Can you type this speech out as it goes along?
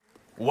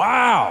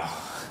Wow.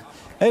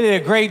 They did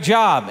a great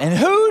job. And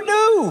who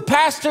knew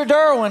Pastor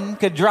Derwin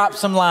could drop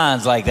some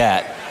lines like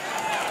that?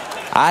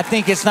 I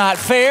think it's not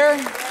fair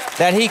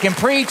that he can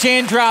preach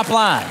and drop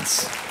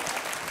lines.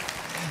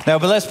 No,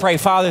 but let's pray.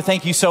 Father,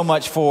 thank you so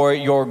much for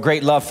your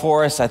great love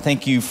for us. I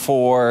thank you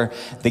for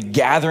the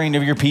gathering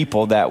of your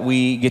people that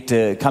we get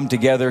to come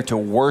together to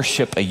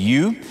worship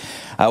you.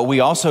 We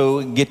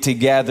also get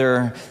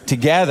together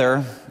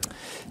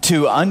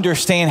to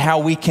understand how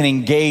we can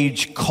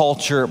engage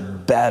culture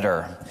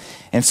better.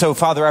 And so,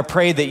 Father, I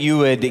pray that you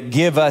would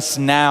give us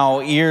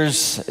now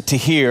ears to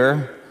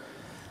hear,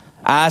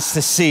 eyes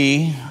to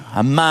see,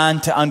 a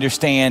mind to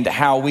understand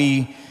how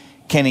we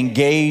can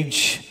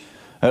engage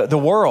the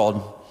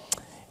world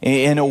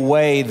in a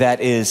way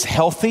that is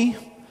healthy,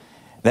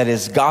 that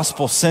is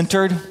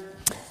gospel-centered,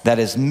 that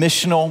is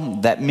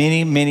missional, that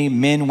many, many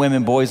men,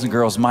 women, boys, and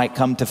girls might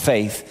come to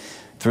faith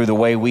through the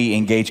way we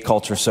engage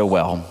culture so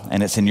well.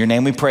 And it's in your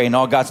name we pray. And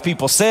all God's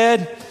people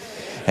said,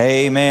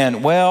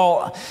 amen.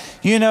 Well,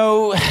 you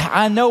know,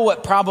 I know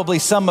what probably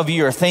some of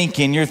you are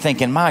thinking. You're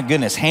thinking, my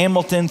goodness,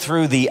 Hamilton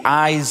through the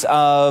eyes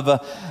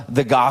of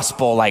the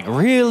gospel. Like,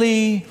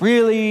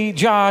 really,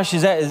 Josh?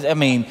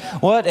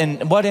 What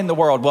in the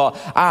world? Well,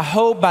 I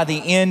hope by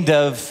the end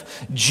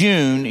of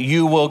June,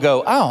 you will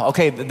go, oh,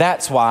 okay,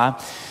 that's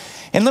why.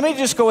 And let me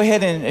just go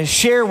ahead and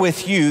share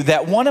with you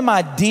that one of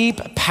my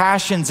deep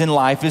passions in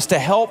life is to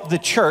help the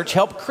church,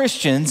 help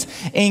Christians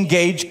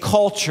engage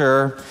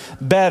culture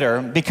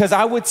better. Because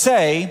I would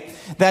say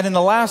that in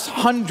the last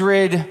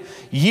 100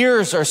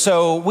 years or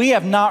so, we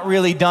have not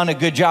really done a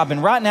good job.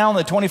 And right now in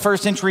the 21st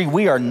century,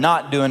 we are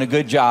not doing a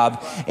good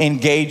job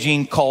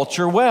engaging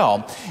culture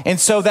well. And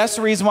so that's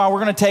the reason why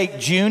we're going to take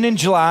June and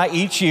July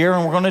each year,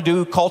 and we're going to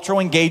do cultural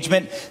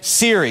engagement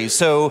series.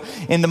 So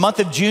in the month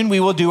of June, we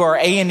will do our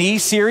A&E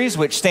series,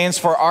 which stands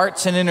for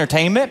Arts and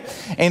Entertainment.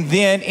 And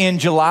then in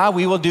July,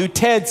 we will do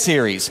TED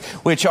series,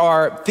 which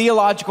are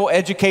theological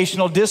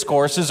educational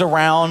discourses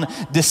around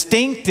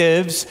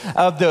distinctives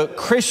of the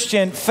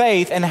Christian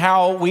faith and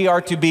how we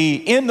are to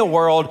be in the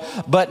world,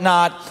 but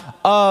not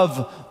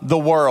of the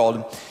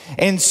world.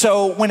 And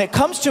so when it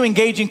comes to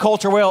engaging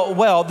culture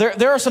well,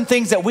 there are some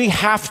things that we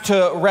have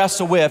to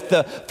wrestle with.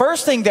 The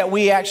first thing that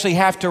we actually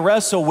have to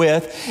wrestle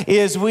with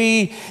is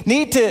we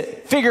need to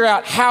figure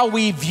out how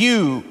we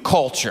view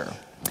culture.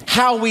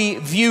 How we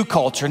view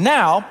culture.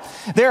 Now,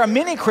 there are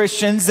many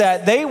Christians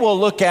that they will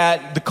look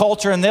at the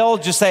culture and they'll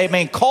just say,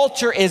 man,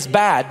 culture is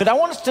bad. But I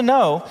want us to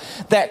know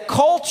that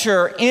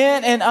culture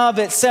in and of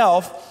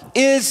itself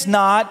is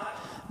not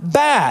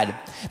bad.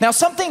 Now,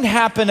 something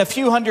happened a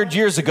few hundred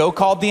years ago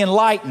called the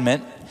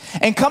Enlightenment.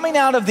 And coming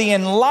out of the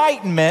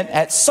Enlightenment,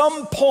 at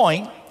some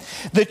point,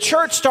 the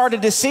church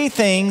started to see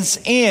things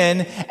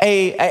in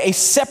a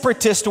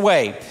separatist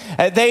way.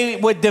 They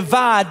would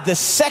divide the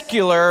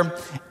secular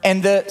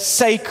and the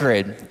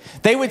sacred.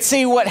 They would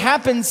see what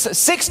happens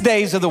 6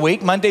 days of the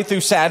week, Monday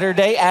through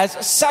Saturday, as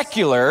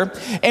secular,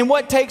 and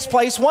what takes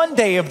place one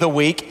day of the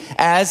week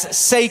as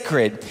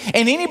sacred.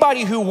 And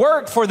anybody who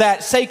worked for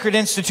that sacred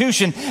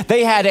institution,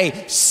 they had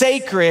a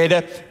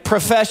sacred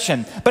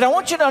profession. But I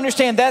want you to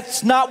understand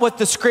that's not what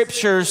the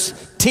scriptures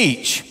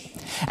teach.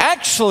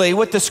 Actually,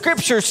 what the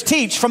scriptures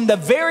teach from the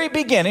very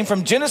beginning,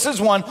 from Genesis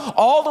 1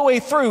 all the way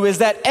through, is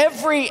that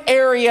every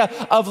area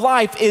of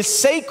life is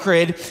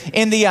sacred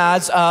in the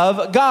eyes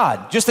of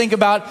God. Just think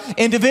about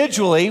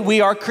individually,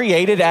 we are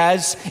created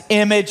as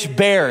image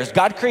bearers.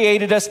 God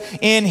created us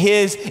in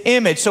his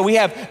image. So we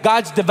have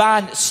God's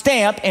divine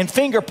stamp and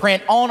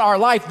fingerprint on our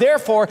life.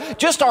 Therefore,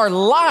 just our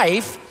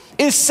life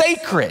is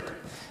sacred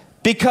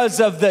because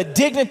of the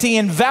dignity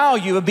and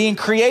value of being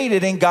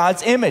created in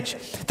God's image.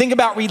 Think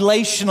about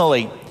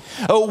relationally.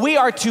 We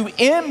are to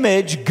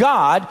image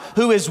God,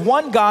 who is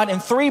one God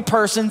in three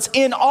persons,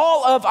 in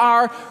all of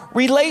our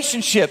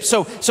relationships.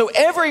 So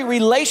every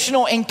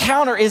relational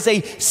encounter is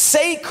a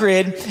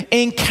sacred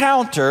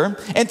encounter.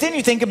 And then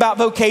you think about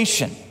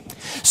vocation.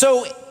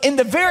 So in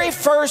the very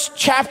first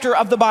chapter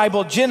of the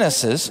Bible,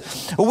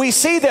 Genesis, we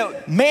see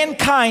that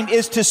mankind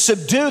is to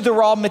subdue the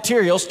raw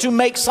materials to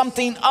make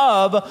something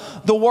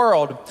of the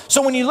world.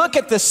 So when you look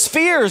at the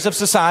spheres of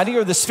society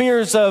or the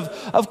spheres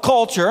of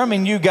culture, I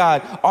mean, you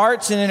got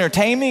arts and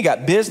entertainment, you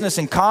got business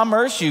and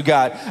commerce, you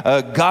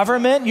got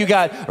government, you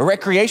got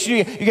recreation,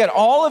 you got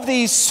all of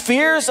these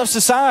spheres of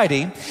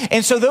society.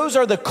 And so those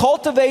are the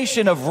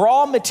cultivation of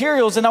raw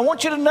materials. And I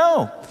want you to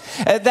know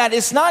that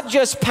it's not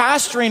just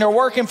pastoring or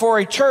working for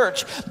a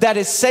church that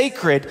is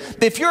sacred.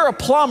 If you're a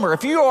plumber,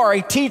 if you are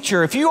a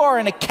teacher, if you are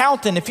an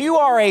accountant, if you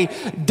are a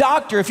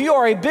doctor, if you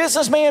are a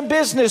businessman,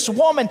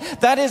 businesswoman,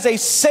 that is a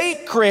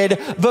sacred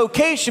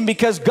vocation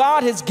because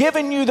God has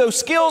given you those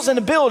skills and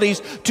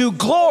abilities to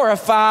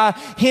glorify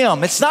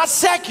him. It's not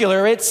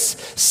secular,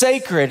 it's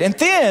sacred. And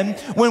then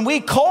when we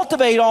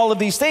cultivate all of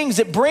these things,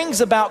 it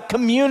brings about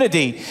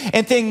community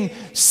and then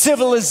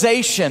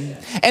civilization.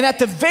 And at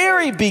the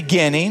very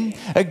beginning,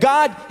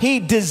 God, he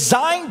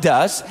designed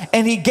us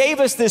and he gave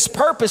us this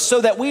purpose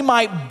so that we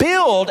might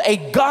build a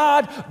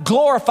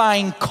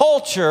God-glorifying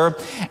culture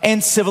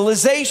and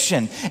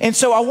civilization. And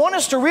so I want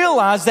us to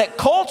realize that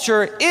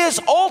culture is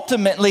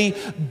ultimately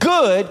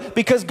good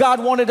because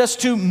God wanted us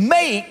to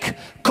make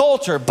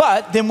culture.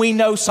 But then we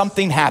know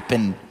something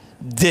happened,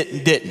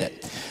 didn't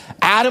it?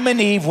 Adam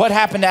and Eve, what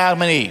happened to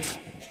Adam and Eve?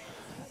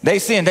 They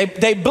sinned.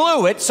 They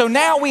blew it. So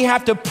now we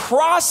have to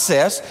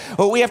process,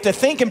 or we have to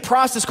think and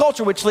process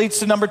culture, which leads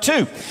to number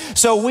 2.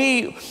 So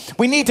we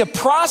need to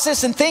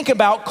process and think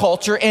about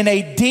culture in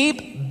a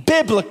deep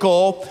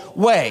biblical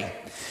way.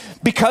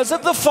 Because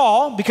of the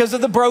fall, because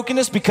of the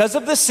brokenness, because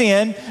of the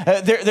sin,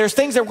 there's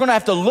things that we're going to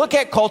have to look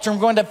at culture and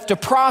we're going to have to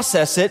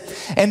process it.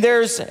 And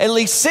there's at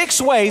least 6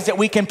 ways that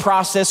we can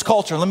process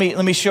culture. Let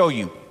me show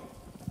you.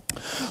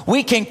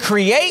 We can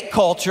create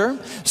culture.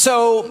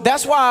 So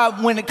that's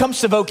why when it comes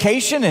to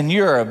vocation and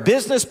you're a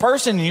business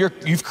person and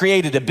you've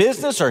created a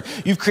business or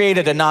you've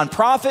created a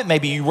nonprofit,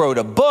 maybe you wrote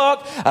a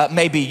book,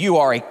 maybe you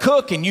are a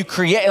cook and you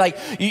create,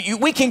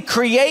 we can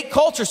create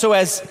culture. So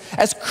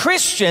as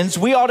Christians,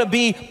 we ought to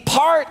be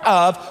part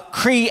of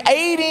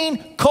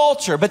creating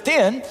culture. But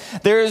then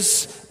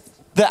there's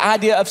the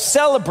idea of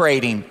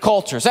celebrating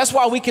cultures. That's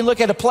why we can look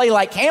at a play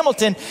like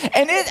Hamilton,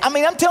 and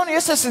I'm telling you,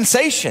 it's a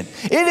sensation.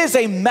 It is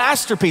a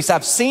masterpiece.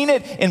 I've seen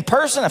it in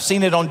person. I've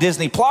seen it on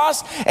Disney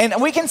Plus, and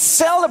we can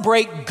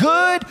celebrate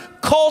good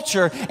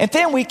culture, and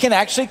then we can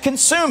actually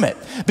consume it.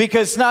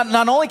 Because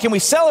not only can we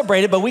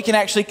celebrate it, but we can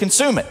actually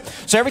consume it.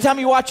 So every time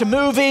you watch a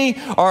movie,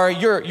 or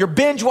you're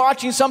binge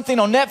watching something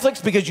on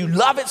Netflix because you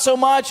love it so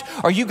much,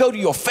 or you go to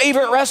your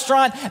favorite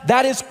restaurant,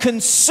 that is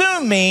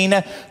consuming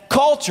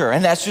culture.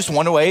 And that's just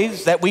one of the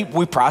ways that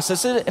we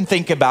process it and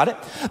think about it.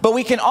 But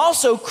we can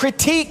also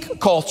critique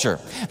culture.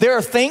 There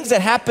are things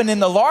that happen in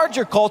the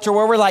larger culture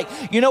where we're like,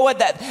 you know what,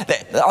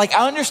 like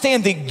I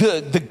understand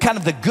the kind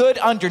of the good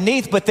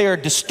underneath, but they're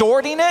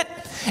distorting it.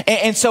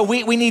 And so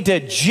we need to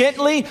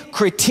gently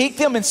critique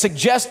them and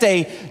suggest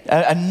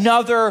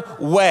another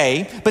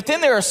way. But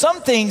then there are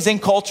some things in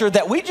culture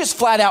that we just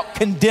flat out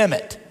condemn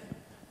it.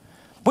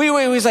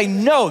 We say,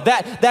 no,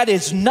 that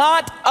is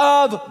not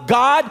of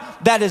God.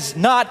 That is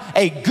not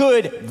a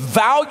good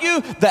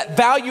value. That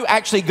value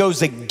actually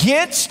goes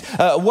against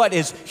what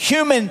is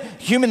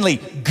humanly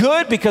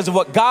good because of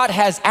what God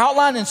has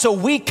outlined. And so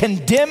we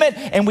condemn it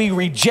and we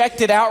reject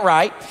it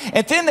outright.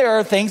 And then there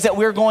are things that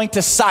we're going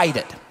to cite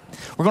it.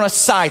 We're going to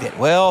cite it.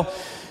 Well,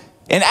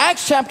 in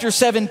Acts chapter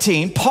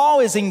 17,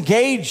 Paul is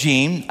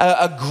engaging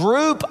a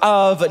group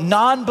of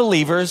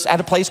non-believers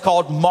at a place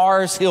called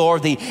Mars Hill, or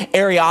the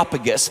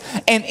Areopagus.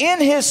 And in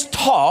his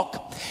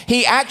talk,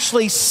 he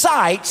actually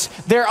cites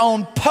their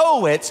own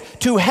poets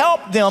to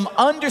help them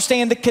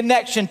understand the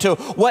connection to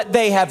what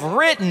they have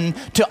written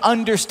to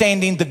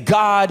understanding the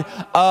God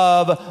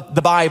of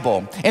the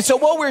Bible. And so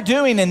what we're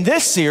doing in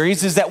this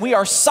series is that we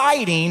are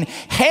citing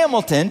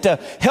Hamilton to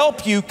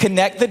help you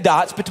connect the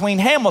dots between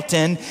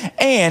Hamilton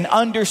and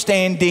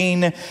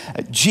understanding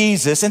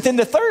Jesus. And then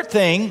the third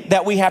thing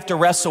that we have to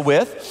wrestle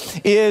with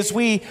is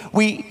we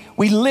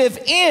live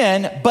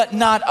in but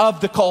not of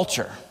the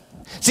culture.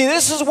 See,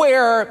 this is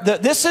where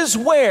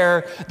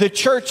the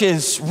church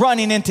is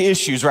running into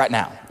issues right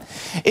now.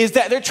 Is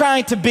that they're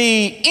trying to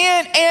be in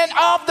and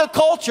of the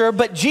culture,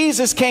 but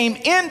Jesus came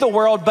in the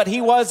world, but he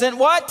wasn't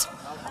what?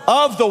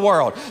 Of the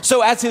world.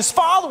 So as his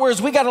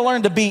followers, we got to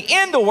learn to be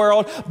in the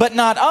world, but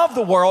not of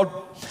the world.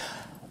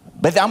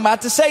 But I'm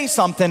about to say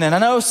something, and I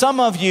know some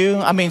of you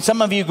go,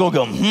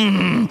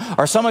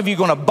 or some of you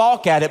going to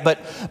balk at it,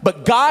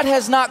 but God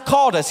has not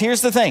called us.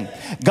 Here's the thing.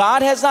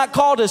 God has not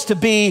called us to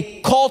be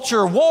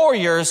culture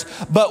warriors,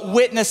 but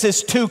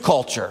witnesses to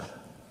culture.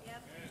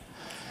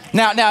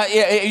 Now,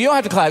 you don't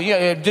have to clap.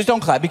 Just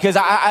don't clap, because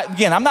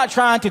I'm not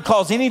trying to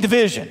cause any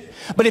division.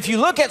 But if you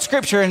look at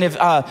Scripture, and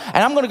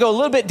I'm going to go a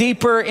little bit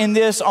deeper in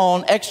this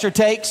on extra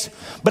takes,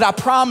 but I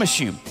promise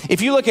you,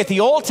 if you look at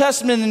the Old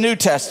Testament and the New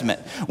Testament,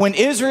 when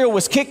Israel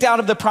was kicked out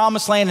of the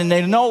Promised Land and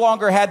they no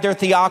longer had their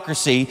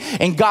theocracy,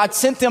 and God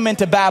sent them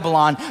into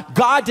Babylon,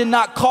 God did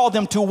not call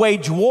them to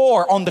wage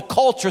war on the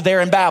culture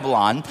there in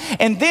Babylon.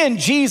 And then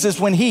Jesus,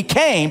 when he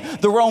came,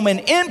 the Roman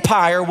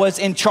Empire was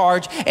in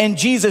charge, and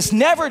Jesus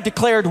never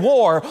declared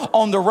war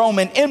on the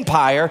Roman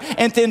Empire.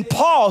 And then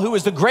Paul, who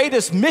was the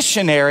greatest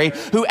missionary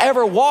who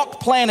ever walked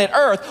planet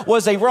Earth,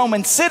 was a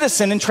Roman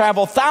citizen and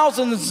traveled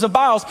thousands of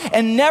miles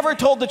and never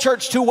told the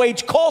church to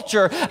wage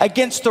culture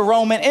against the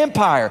Roman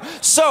Empire.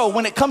 So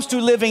when it comes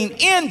to living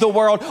in the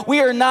world,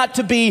 we are not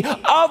to be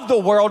of the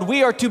world.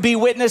 We are to be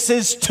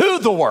witnesses to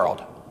the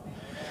world.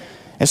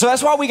 And so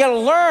that's why we got to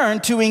learn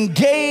to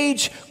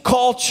engage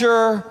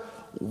culture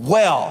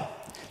well.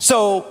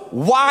 So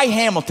why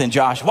Hamilton,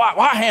 Josh?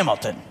 Why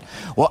Hamilton?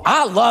 Well,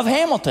 I love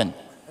Hamilton.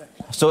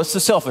 So it's the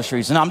selfish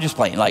reason. I'm just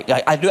playing.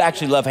 I do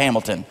actually love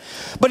Hamilton.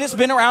 But it's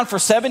been around for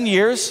 7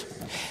 years.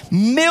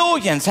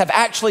 Millions have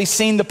actually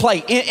seen the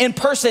play in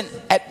person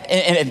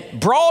at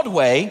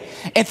Broadway.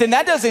 And then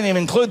that doesn't even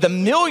include the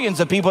millions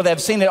of people that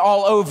have seen it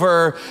all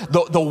over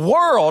the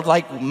world.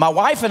 Like my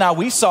wife and I,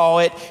 we saw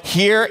it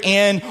here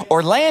in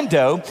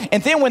Orlando.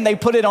 And then when they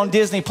put it on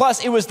Disney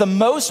Plus, it was the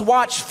most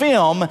watched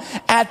film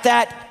at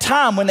that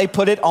time when they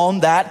put it on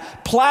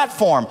that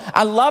platform.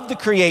 I love the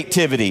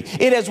creativity.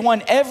 It has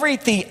won every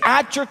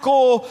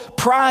theatrical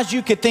prize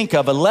you could think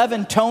of.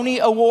 11 Tony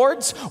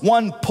Awards,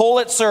 1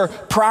 Pulitzer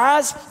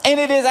Prize, and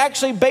it is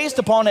actually based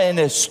upon an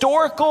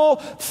historical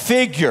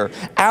figure,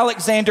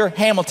 Alexander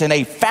Hamilton,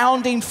 a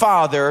founding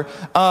father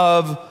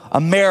of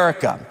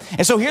America.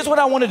 And so here's what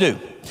I want to do.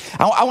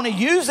 I want to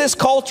use this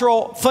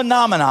cultural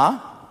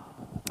phenomena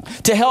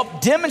to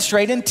help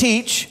demonstrate and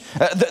teach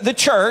the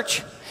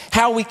church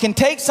how we can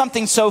take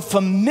something so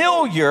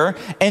familiar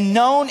and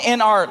known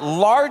in our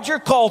larger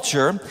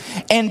culture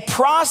and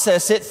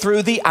process it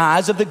through the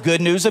eyes of the good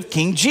news of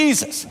King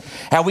Jesus.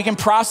 How we can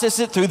process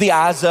it through the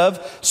eyes of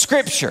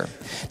Scripture.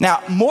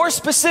 Now, more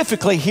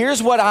specifically,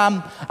 here's what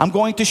I'm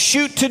going to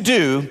shoot to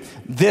do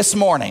this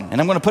morning. And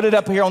I'm going to put it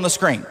up here on the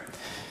screen.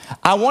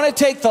 I want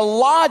to take the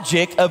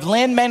logic of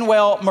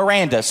Lin-Manuel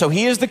Miranda. So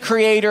he is the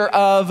creator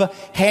of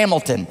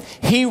Hamilton.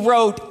 He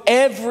wrote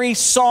every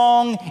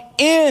song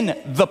in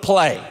the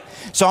play.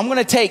 So I'm going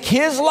to take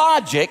his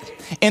logic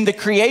in the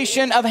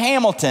creation of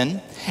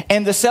Hamilton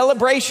and the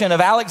celebration of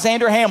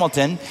Alexander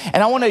Hamilton,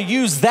 and I want to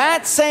use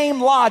that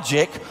same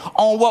logic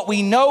on what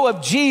we know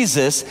of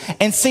Jesus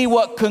and see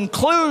what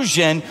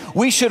conclusion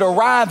we should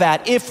arrive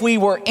at if we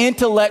were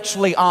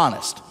intellectually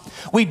honest.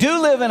 We do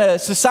live in a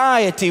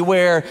society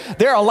where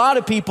there are a lot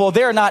of people,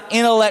 they're not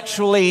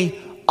intellectually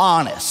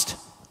honest.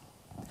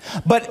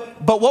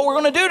 But what we're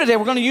going to do today,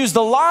 we're going to use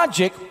the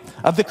logic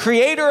of the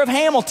creator of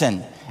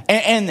Hamilton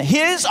and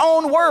his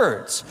own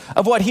words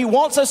of what he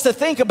wants us to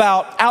think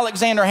about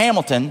Alexander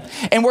Hamilton.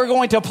 And we're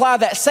going to apply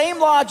that same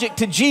logic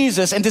to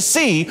Jesus and to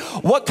see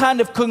what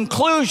kind of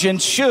conclusion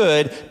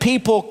should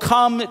people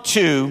come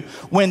to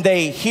when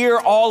they hear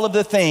all of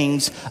the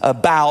things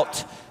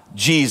about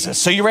Jesus.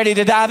 So you ready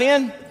to dive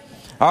in?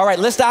 All right,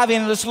 let's dive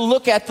in and let's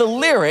look at the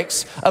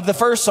lyrics of the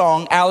first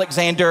song,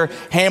 Alexander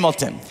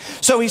Hamilton.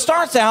 So he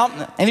starts out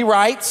and he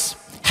writes,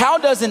 "How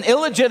does an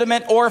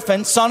illegitimate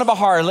orphan, son of a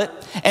harlot,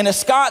 and a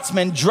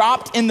Scotsman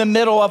dropped in the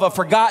middle of a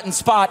forgotten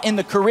spot in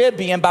the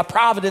Caribbean by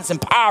Providence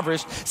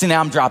impoverished?" See,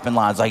 now I'm dropping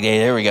lines like, hey,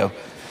 there we go.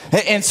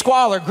 "And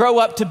squalor grow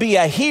up to be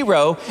a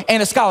hero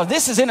and a scholar."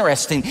 This is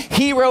interesting,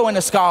 hero and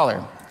a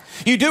scholar.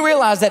 You do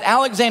realize that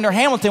Alexander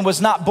Hamilton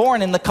was not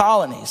born in the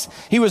colonies.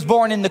 He was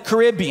born in the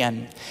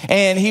Caribbean,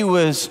 and he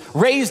was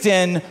raised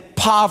in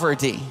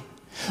poverty.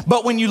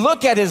 But when you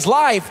look at his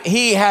life,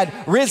 he had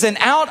risen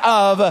out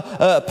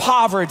of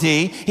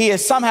poverty. He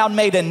has somehow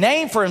made a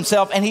name for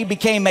himself, and he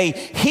became a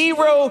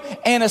hero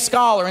and a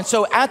scholar. And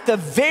so at the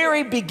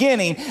very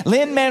beginning,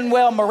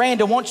 Lin-Manuel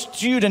Miranda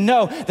wants you to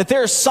know that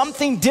there is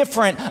something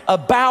different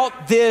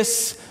about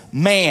this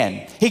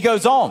man. He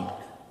goes on.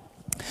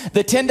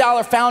 The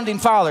 $10 founding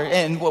father,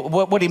 and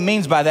what he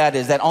means by that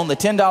is that on the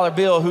 $10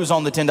 bill, who's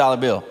on the $10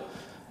 bill?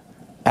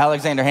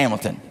 Alexander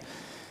Hamilton.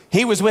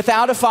 He was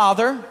without a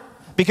father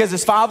because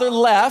his father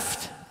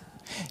left.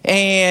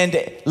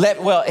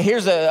 Well,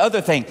 here's the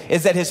other thing,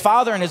 is that his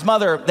father and his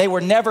mother, they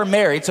were never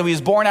married, so he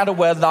was born out of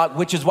wedlock,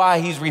 which is why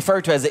he's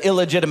referred to as the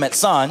illegitimate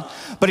son.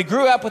 But he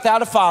grew up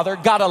without a father,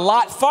 got a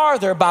lot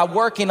farther by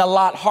working a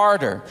lot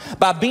harder,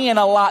 by being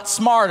a lot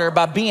smarter,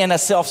 by being a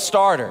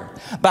self-starter.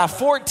 By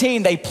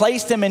 14, they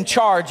placed him in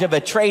charge of a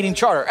trading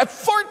charter. At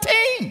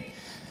 14!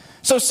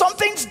 So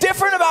something's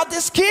different about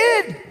this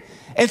kid.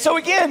 And so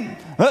again,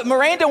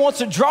 Miranda wants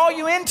to draw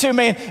you into,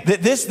 man,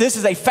 that this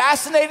is a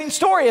fascinating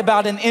story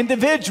about an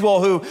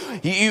individual who,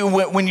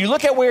 when you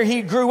look at where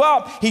he grew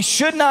up, he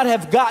should not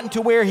have gotten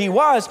to where he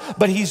was,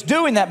 but he's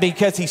doing that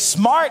because he's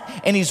smart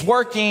and he's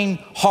working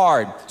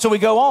hard. So we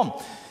go on.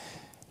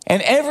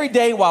 "And every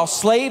day while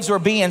slaves were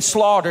being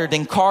slaughtered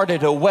and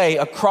carted away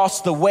across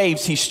the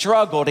waves, he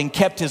struggled and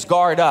kept his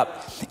guard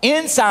up.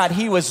 Inside,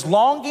 he was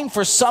longing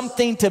for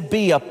something to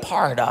be a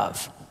part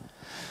of."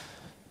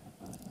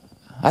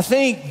 I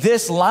think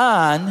this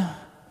line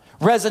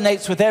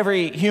resonates with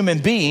every human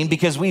being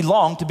because we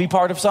long to be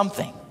part of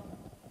something.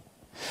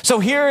 So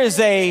here's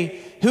a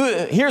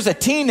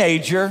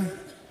teenager.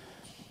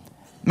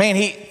 Man,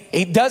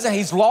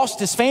 he's lost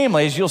his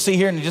family, as you'll see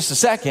here in just a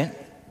second.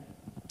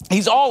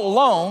 He's all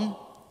alone,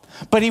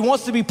 but he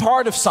wants to be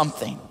part of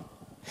something.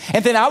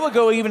 And then I would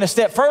go even a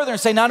step further and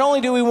say, not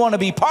only do we want to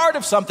be part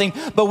of something,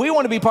 but we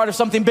want to be part of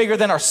something bigger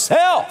than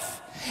ourselves.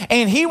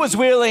 And he was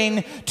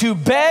willing to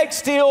beg,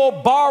 steal,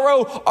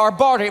 borrow, or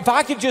barter. If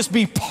I could just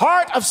be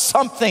part of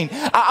something,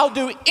 I'll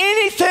do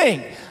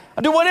anything.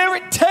 I'll do whatever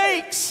it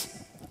takes.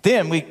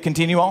 Then we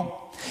continue on.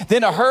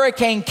 Then a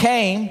hurricane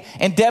came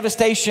and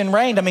devastation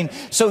reigned.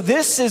 So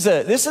this is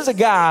a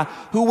guy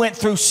who went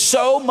through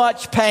so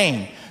much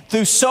pain,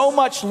 through so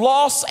much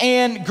loss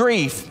and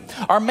grief.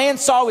 Our man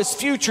saw his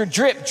future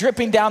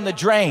dripping down the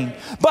drain,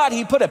 but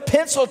he put a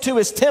pencil to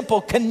his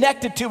temple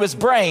connected to his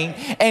brain,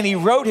 and he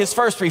wrote his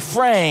first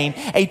refrain,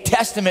 a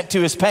testament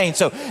to his pain.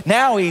 So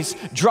now he's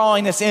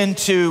drawing us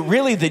into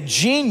really the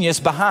genius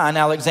behind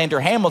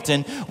Alexander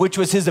Hamilton, which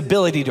was his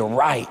ability to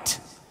write.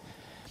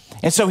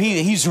 And so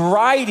he's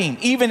writing,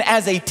 even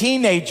as a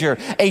teenager,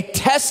 a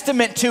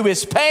testament to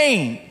his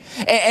pain.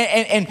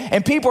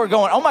 And people are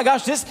going, oh my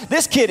gosh,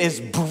 this kid is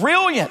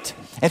brilliant.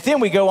 And then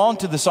we go on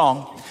to the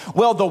song.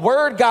 Well, the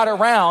word got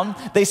around.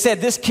 They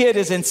said this kid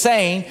is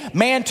insane.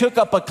 Man took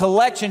up a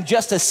collection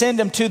just to send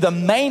him to the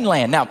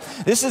mainland. Now,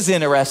 this is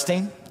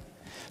interesting.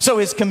 So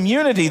his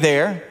community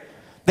there,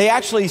 they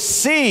actually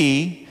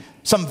see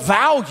some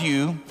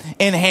value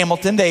in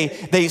Hamilton.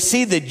 They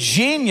see the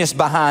genius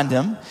behind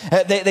him.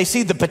 They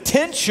see the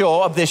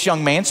potential of this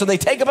young man. So they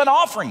take up an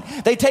offering.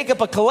 They take up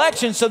a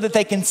collection so that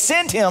they can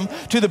send him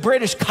to the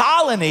British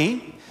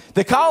colonies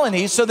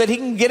so that he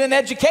can get an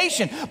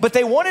education. But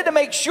they wanted to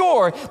make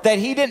sure that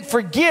he didn't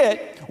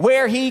forget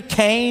where he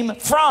came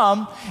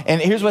from. And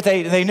here's what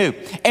they knew.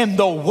 And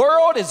the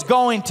world is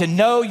going to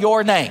know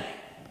your name.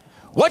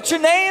 What's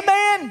your name,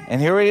 man? And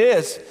here it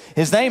is.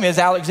 His name is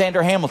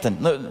Alexander Hamilton.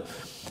 Look,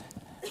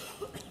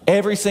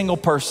 every single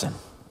person,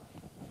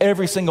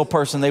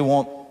 they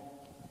want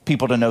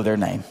people to know their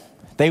name.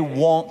 They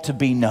want to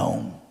be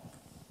known.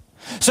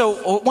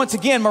 So once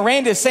again,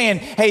 Miranda is saying,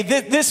 hey,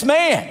 this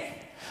man,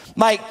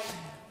 like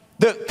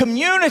the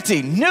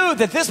community knew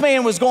that this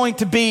man was going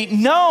to be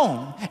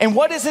known. And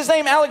what is his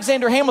name?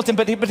 Alexander Hamilton.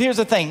 But here's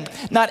the thing.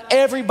 Not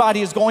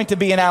everybody is going to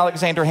be an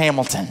Alexander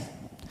Hamilton.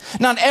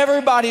 Not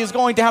everybody is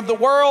going to have the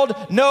world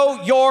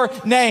know your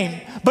name.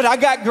 But I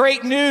got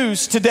great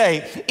news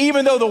today.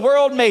 Even though the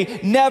world may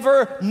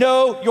never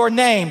know your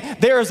name,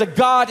 there is a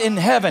God in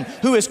heaven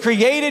who has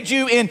created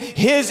you in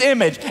his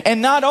image.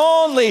 And not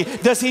only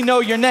does he know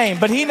your name,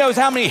 but he knows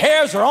how many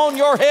hairs are on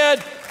your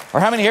head or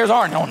how many hairs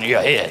aren't on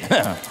your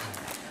head.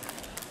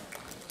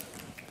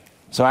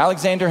 So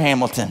Alexander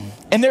Hamilton.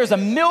 And there's a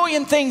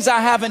million things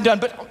I haven't done,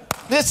 but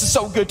this is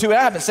so good too.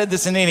 I haven't said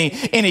this in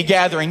any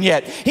gathering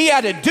yet. He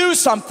had to do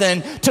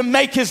something to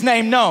make his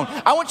name known.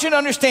 I want you to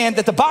understand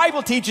that the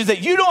Bible teaches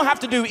that you don't have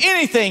to do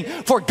anything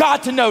for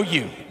God to know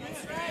you.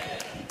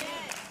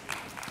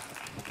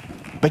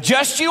 But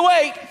just you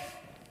wait.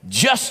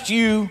 Just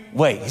you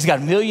wait. He's got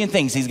a million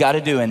things he's got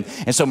to do. And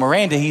so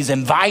Miranda, he's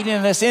inviting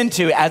us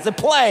into, as a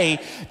play,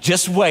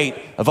 just wait,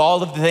 of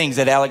all of the things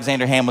that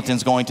Alexander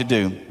Hamilton's going to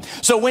do.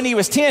 So when he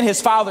was 10,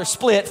 his father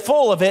split,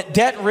 full of it,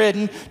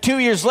 debt-ridden. 2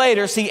 years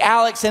later, see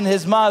Alex and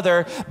his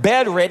mother,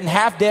 bedridden,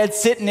 half dead,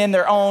 sitting in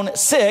their own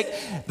sick,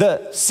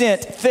 the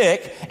scent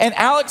thick. And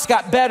Alex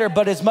got better,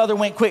 but his mother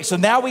went quick. So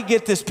now we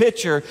get this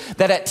picture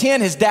that at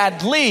 10, his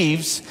dad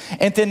leaves,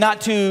 and then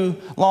not too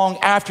long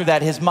after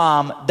that, his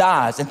mom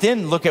dies. And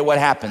then look at what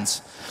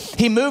happens.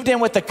 He moved in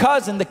with the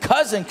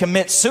cousin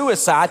commits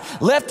suicide,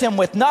 left him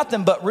with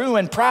nothing but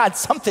ruined pride,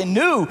 something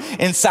new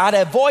inside,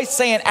 a voice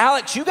saying,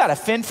 Alex, you got to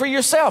fend for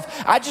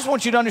yourself. I just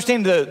want you to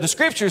understand the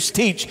scriptures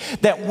teach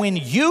that when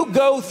you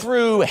go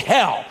through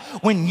hell,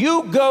 when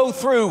you go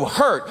through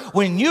hurt,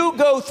 when you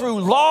go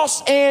through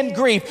loss and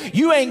grief,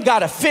 you ain't got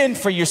to fend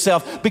for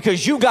yourself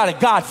because you got a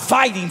God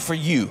fighting for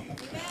you.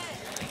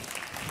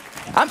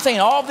 I'm saying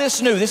all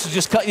this new. This is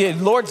just, the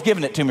Lord's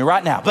giving it to me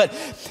right now. But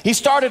he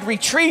started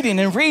retreating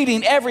and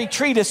reading every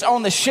treatise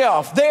on the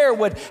shelf. There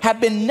would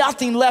have been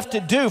nothing left to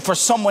do for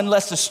someone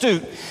less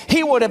astute.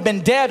 He would have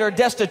been dead or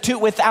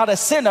destitute without a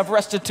sin of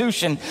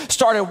restitution.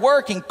 Started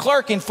working,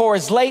 clerking for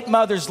his late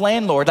mother's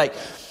landlord. Like,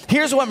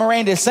 here's what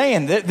Miranda is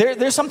saying.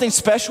 There's something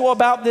special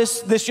about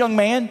this young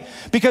man,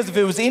 because if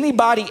it was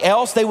anybody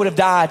else, they would have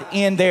died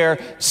in their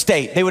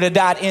state. They would have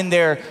died in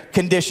their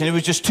condition. It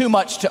was just too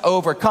much to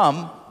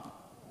overcome.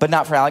 But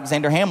not for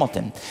Alexander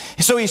Hamilton.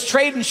 So he's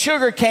trading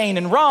sugar cane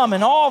and rum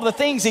and all the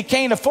things he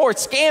can't afford,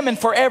 scamming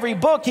for every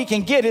book he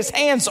can get his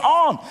hands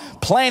on,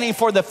 planning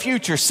for the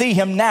future. See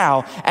him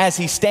now as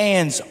he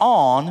stands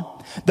on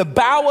the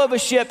bow of a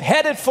ship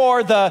headed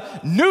for the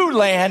new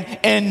land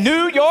in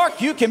New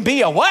York. You can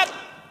be a what?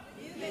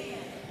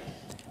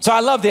 So I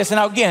love this. And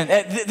again,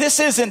 this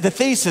isn't the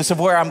thesis of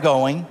where I'm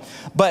going,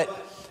 but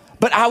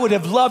I would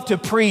have loved to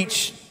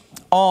preach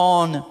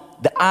on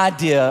the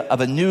idea of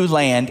a new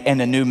land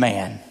and a new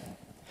man.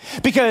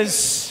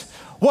 Because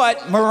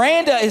what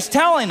Miranda is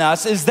telling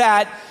us is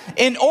that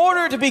in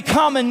order to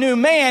become a new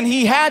man,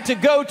 he had to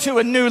go to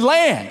a new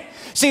land.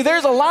 See,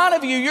 there's a lot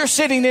of you, you're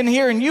sitting in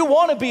here and you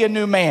want to be a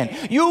new man.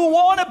 You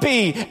want to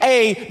be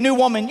a new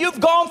woman.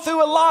 You've gone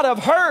through a lot of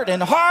hurt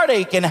and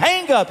heartache and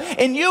hang up,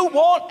 and you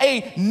want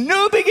a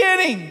new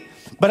beginning.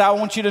 But I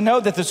want you to know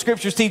that the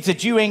scriptures teach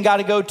that you ain't got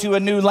to go to a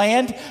new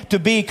land to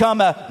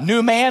become a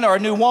new man or a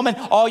new woman.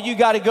 All you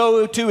got to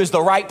go to is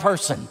the right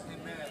person.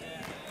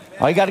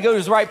 All you got to go to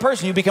is the right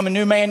person. You become a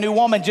new man, new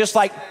woman, just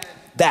like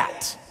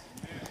that.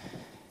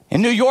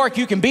 In New York,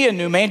 you can be a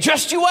new man.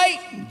 Just you wait.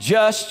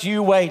 Just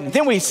you wait. And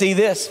then we see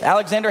this.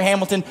 Alexander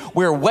Hamilton,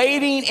 we're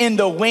waiting in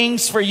the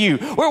wings for you.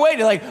 We're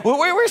waiting, like,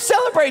 we're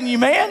celebrating you,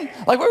 man.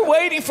 Like, we're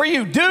waiting for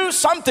you. Do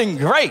something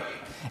great.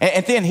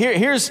 And then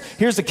here's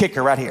the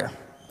kicker right here.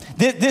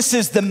 This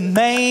is the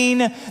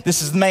main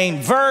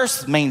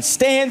verse, main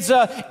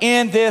stanza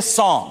in this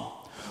song.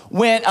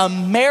 When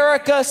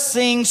America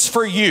sings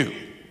for you.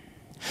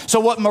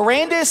 So what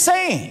Miranda is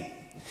saying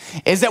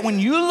is that when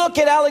you look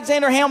at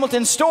Alexander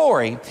Hamilton's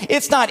story,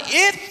 it's not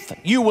if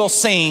you will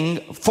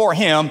sing for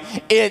him,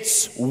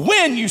 it's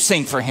when you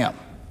sing for him.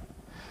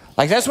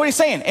 Like, that's what he's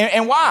saying.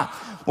 And why?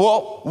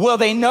 Well, will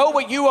they know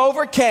what you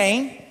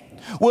overcame?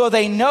 Will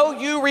they know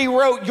you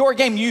rewrote your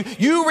game?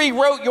 You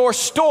rewrote your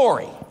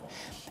story.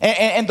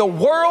 And the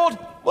world,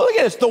 well, look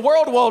at this. The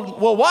world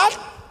will what?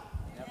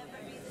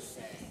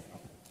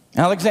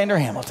 Alexander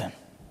Hamilton.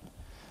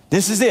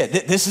 This is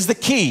it. This is the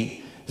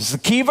key. This is the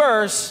key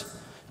verse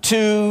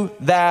to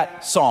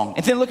that song.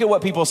 And then look at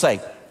what people say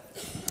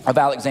of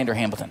Alexander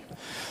Hamilton.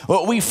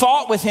 Well, we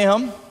fought with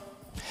him.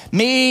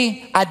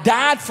 Me, I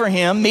died for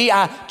him. Me,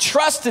 I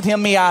trusted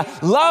him. Me, I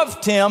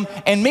loved him.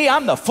 And me,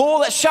 I'm the fool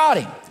that shot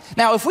him.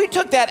 Now, if we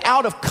took that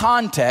out of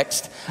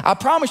context, I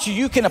promise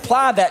you can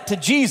apply that to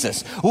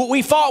Jesus.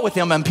 We fought with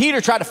him, and Peter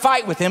tried to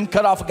fight with him,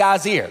 cut off a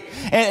guy's ear.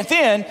 And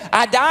then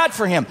I died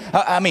for him.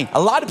 A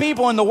lot of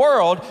people in the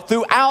world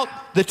throughout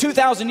the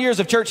 2,000 years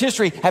of church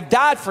history have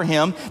died for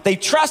him. They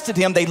trusted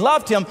him. They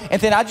loved him.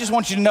 And then I just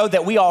want you to know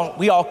that we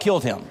all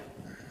killed him.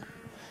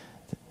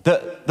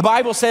 The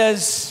Bible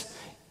says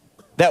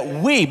that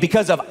we,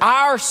 because of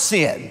our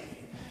sin,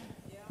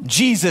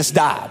 Jesus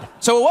died.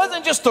 So it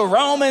wasn't just the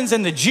Romans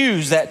and the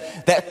Jews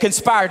that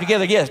conspired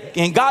together. Yes,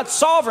 in God's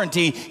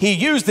sovereignty, he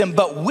used them,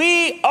 but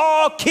we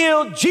all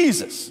killed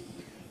Jesus.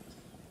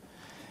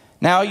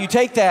 Now you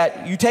take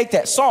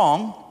that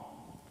song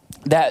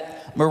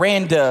that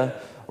Miranda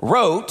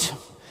wrote,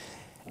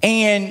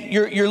 and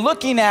you're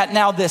looking at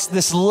now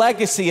this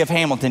legacy of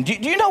Hamilton. Do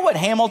you know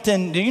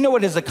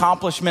what his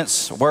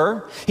accomplishments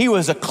were? He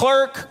was a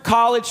clerk,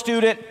 college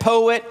student,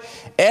 poet,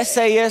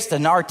 essayist,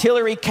 an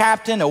artillery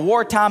captain, a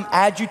wartime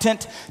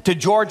adjutant to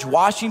George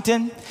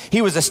Washington.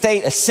 He was a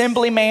state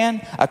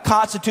assemblyman, a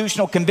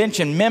constitutional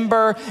convention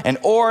member, an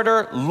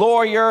orator,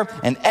 lawyer,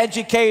 an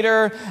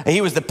educator.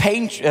 He was the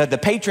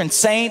patron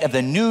saint of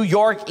the New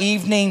York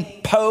Evening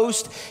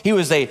Post. He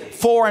was a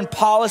foreign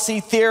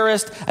policy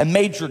theorist, a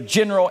major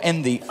general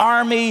in the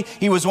army.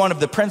 He was one of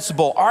the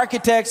principal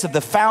architects of the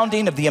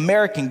founding of the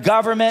American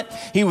government.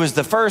 He was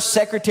the first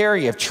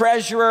secretary of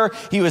treasurer.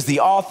 He was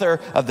the author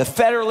of the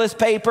Federalist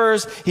Papers.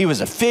 He was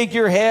a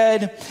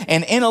figurehead,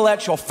 an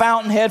intellectual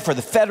fountainhead for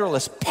the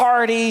Federalist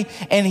Party,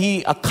 and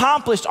he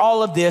accomplished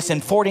all of this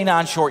in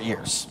 49 short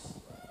years.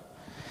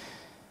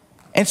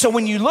 And so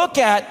when you look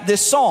at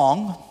this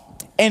song,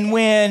 and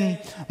when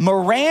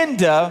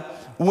Miranda,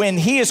 when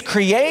he has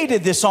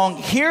created this song,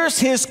 here's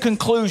his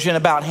conclusion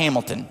about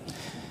Hamilton.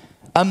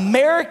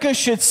 America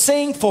should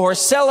sing for,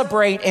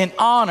 celebrate, and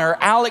honor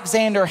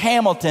Alexander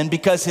Hamilton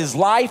because his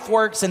life,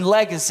 works, and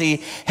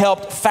legacy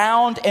helped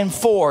found and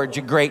forge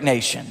a great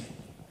nation.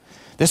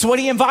 This is what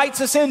he invites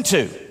us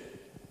into.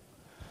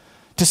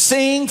 To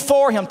sing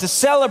for him, to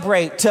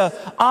celebrate, to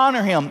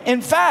honor him.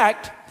 In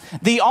fact,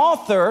 the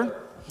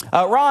author,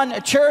 Ron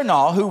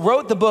Chernow, who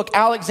wrote the book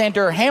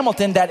Alexander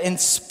Hamilton that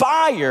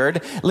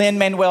inspired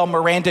Lin-Manuel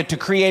Miranda to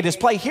create his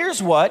play,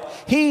 here's what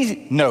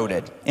he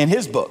noted in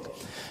his book.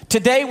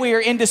 Today we are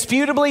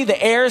indisputably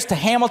the heirs to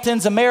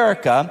Hamilton's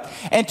America,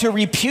 and to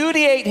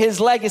repudiate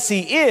his legacy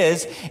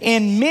is,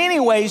 in many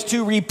ways,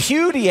 to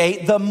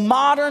repudiate the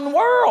modern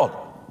world.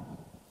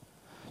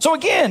 So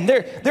again,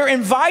 they're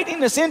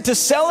inviting us in to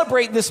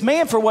celebrate this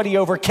man for what he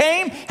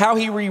overcame, how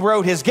he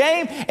rewrote his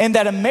game, and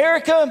that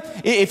America,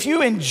 if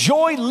you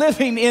enjoy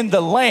living in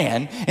the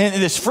land, in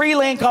this free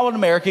land called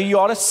America, you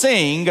ought to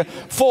sing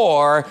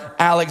for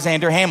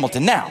Alexander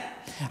Hamilton. Now,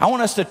 I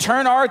want us to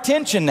turn our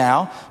attention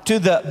now to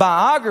the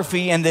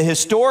biography and the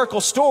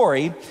historical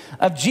story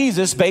of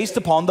Jesus based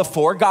upon the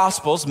four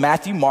Gospels,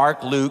 Matthew,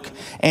 Mark, Luke,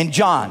 and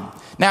John.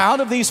 Now,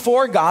 out of these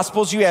four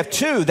Gospels, you have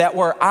two that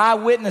were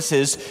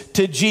eyewitnesses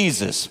to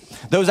Jesus.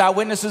 Those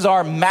eyewitnesses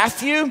are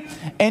Matthew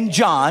and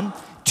John.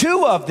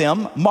 Two of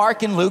them,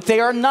 Mark and Luke, they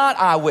are not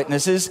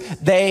eyewitnesses.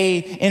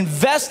 They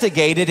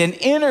investigated and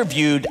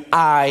interviewed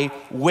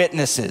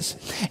eyewitnesses.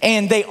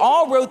 And they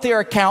all wrote their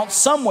accounts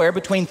somewhere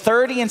between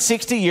 30 and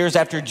 60 years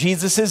after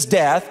Jesus'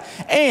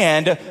 death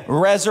and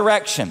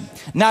resurrection.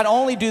 Not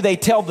only do they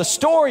tell the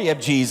story of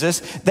Jesus,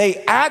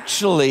 they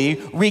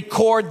actually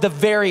record the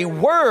very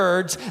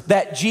words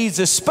that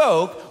Jesus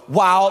spoke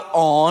while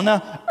on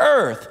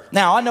earth.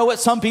 Now, I know what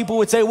some people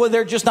would say, well,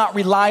 they're just not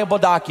reliable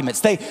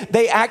documents.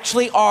 They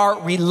actually are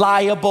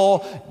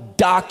reliable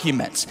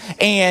documents.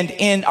 And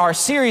in our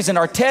series, in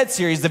our TED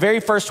series, the very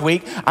first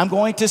week, I'm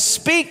going to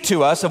speak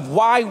to us of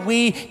why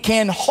we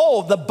can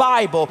hold the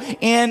Bible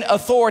in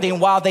authority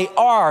and why they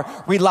are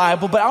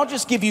reliable. But I'll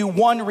just give you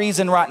one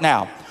reason right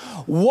now.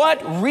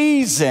 What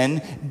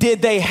reason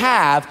did they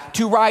have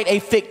to write a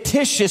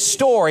fictitious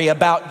story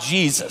about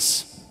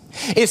Jesus?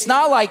 It's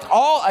not like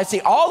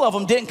all of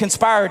them didn't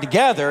conspire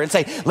together and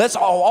say, let's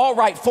all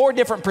write 4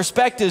 different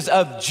perspectives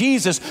of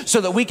Jesus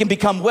so that we can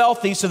become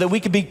wealthy, so that we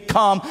can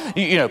become,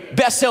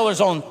 bestsellers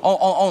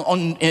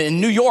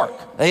in New York.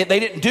 They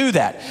didn't do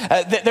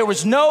that. There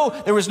was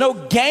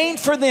no gain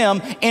for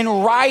them in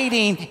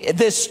writing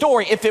this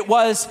story if it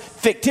was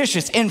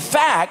fictitious. In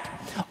fact,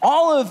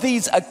 all of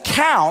these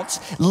accounts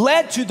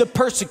led to the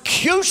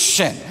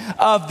persecution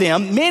of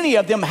them, many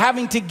of them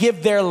having to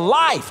give their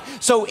life.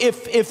 So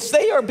if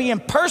they are being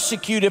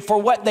persecuted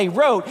for what they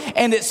wrote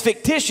and it's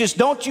fictitious,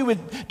 don't you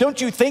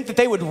think that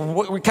they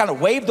would kind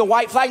of wave the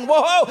white flag?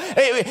 Whoa,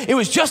 it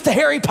was just a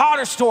Harry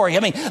Potter story.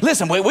 I mean,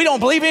 listen, we don't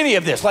believe any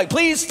of this. Like,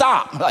 please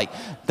stop. Like,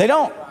 they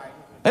don't.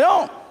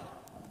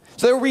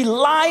 So they're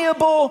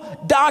reliable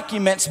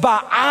documents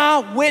by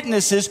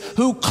eyewitnesses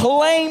who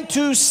claim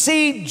to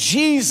see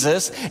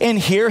Jesus and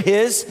hear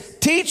his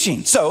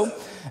teaching. So,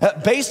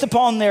 based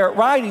upon their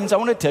writings, I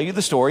want to tell you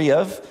the story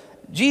of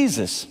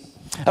Jesus.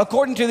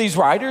 According to these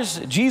writers,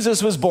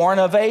 Jesus was born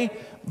of a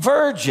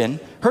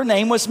virgin. Her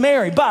name was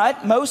Mary,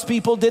 but most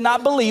people did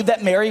not believe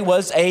that Mary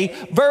was a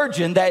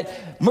virgin that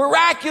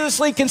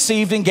miraculously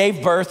conceived and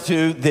gave birth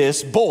to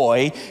this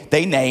boy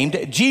they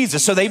named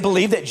Jesus. So they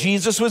believed that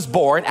Jesus was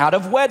born out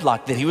of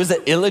wedlock, that he was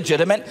an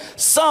illegitimate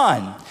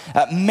son.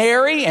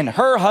 Mary and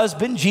her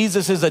husband,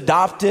 Jesus'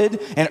 adopted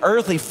and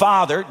earthly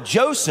father,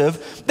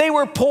 Joseph, they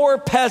were poor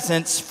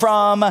peasants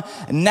from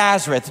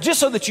Nazareth. Just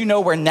so that you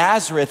know where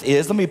Nazareth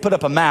is, let me put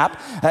up a map.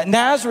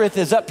 Nazareth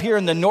is up here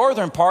in the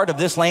northern part of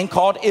this land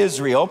called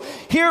Israel.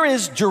 Here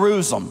is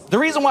Jerusalem. The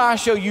reason why I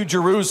show you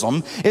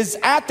Jerusalem is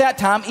at that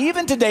time,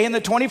 even today in the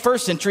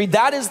 21st century,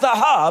 that is the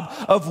hub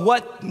of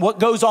what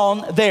goes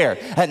on there.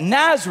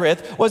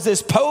 Nazareth was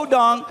this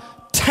podunk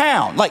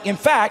town. Like, in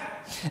fact,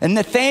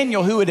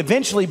 Nathanael, who would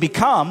eventually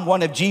become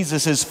one of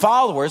Jesus's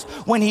followers,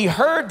 when he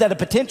heard that a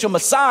potential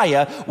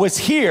Messiah was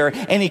here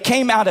and he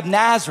came out of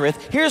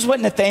Nazareth, here's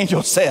what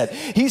Nathanael said.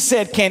 He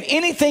said, "Can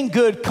anything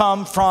good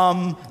come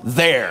from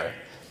there?"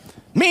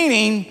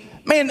 Meaning,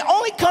 man,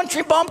 only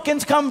country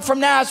bumpkins come from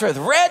Nazareth.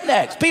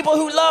 Rednecks, people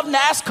who love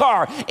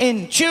NASCAR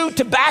and chew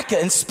tobacco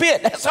and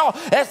spit. That's all.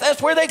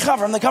 That's where they come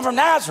from. They come from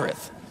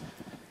Nazareth.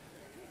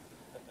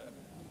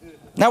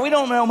 Now, we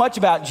don't know much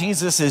about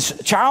Jesus'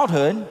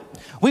 childhood.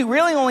 We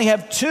really only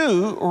have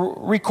 2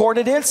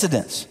 recorded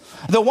incidents.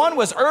 The one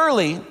was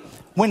early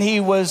when he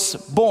was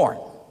born.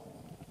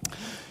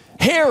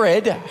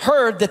 Herod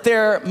heard that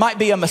there might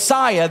be a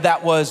Messiah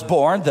that was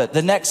born,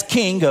 the next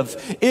king of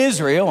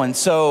Israel. And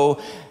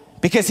so,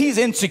 because he's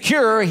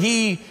insecure,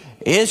 he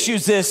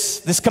issues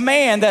this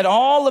command that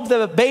all of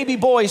the baby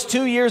boys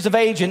 2 years of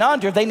age and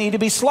under, they need to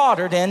be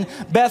slaughtered in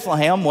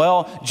Bethlehem.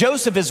 Well,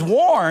 Joseph is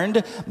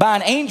warned by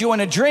an angel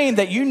in a dream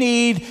that you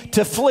need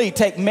to flee.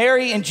 Take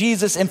Mary and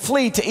Jesus and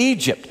flee to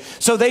Egypt.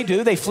 So they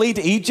do. They flee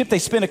to Egypt. They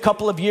spend a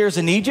couple of years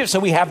in Egypt. So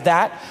we have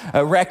that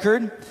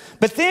record.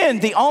 But then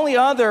the only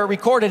other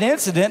recorded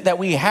incident that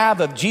we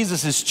have of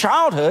Jesus'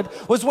 childhood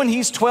was when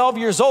he's 12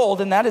 years old.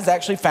 And that is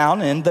actually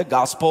found in the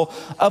Gospel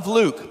of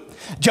Luke.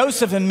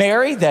 Joseph and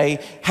Mary, they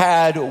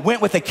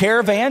went with a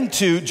caravan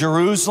to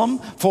Jerusalem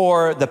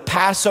for the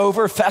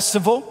Passover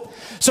festival.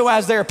 So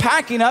as they're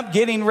packing up,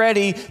 getting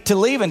ready to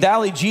leave, and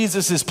Dally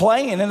Jesus is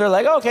playing, and they're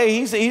like,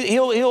 okay,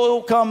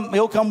 he'll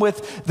come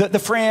with the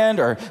friend,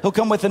 or he'll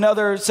come with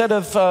another set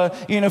of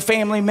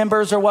family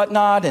members or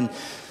whatnot. And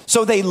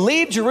so they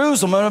leave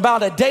Jerusalem, and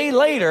about a day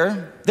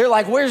later, they're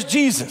like, where's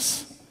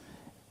Jesus?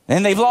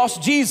 And they've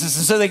lost Jesus.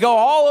 And so they go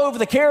all over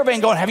the caravan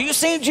going, have you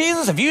seen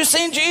Jesus? Have you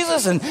seen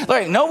Jesus? And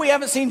they're like, no, we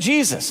haven't seen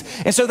Jesus.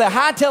 And so they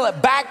hightail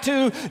it back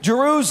to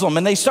Jerusalem.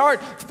 And they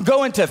start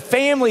going to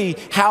family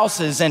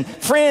houses and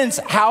friends'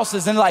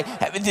 houses. And like,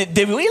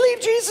 did we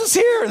leave Jesus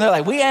here? And they're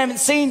like, we haven't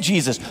seen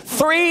Jesus.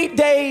 3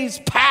 days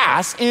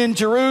pass in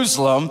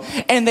Jerusalem.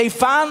 And they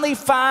finally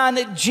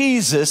find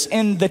Jesus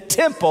in the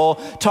temple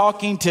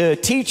talking to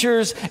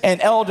teachers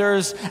and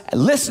elders,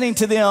 listening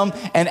to them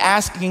and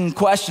asking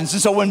questions.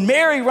 And so when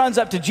Mary runs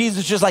up to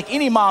Jesus just like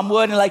any mom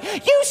would and like,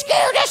 you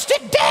scared us to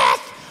death.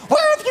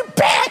 Where have you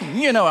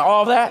been?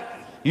 All that.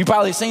 You've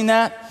probably seen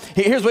that.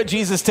 Here's what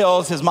Jesus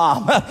tells his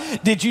mom.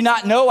 Did you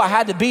not know I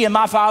had to be in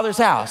my Father's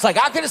house? Like,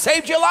 I could have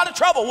saved you a lot of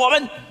trouble,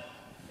 woman,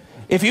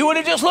 if you would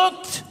have just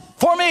looked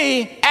for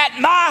me at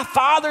my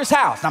Father's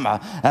house. Not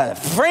my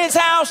friend's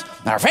house,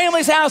 not our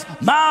family's house,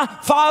 my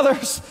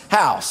Father's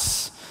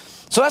house.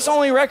 So that's the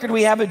only record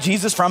we have of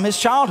Jesus from his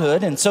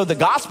childhood. And so the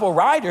gospel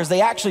writers,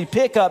 they actually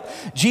pick up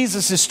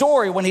Jesus'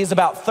 story when he's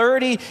about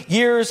 30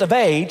 years of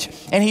age,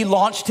 and he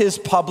launched his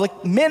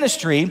public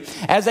ministry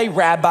as a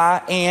rabbi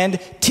and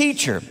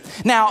teacher.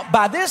 Now,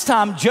 by this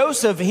time,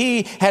 Joseph,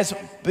 he has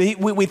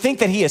we think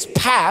that he has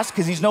passed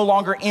because he's no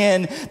longer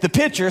in the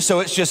picture. So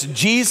it's just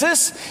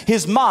Jesus,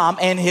 his mom,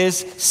 and his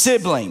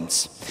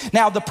siblings.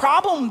 Now, the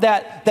problem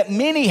that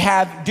many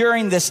have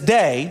during this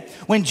day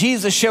when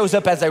Jesus shows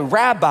up as a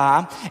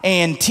rabbi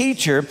and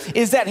teacher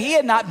is that he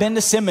had not been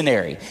to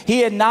seminary. He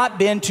had not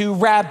been to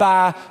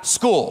rabbi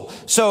school.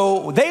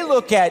 So they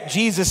look at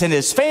Jesus and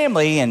his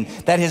family and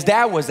that his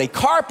dad was a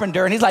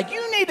carpenter. And he's like,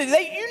 you need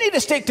to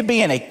stick to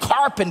being a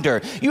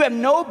carpenter. You have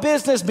no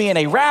business being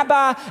a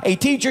rabbi, a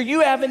teacher.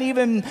 You haven't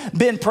even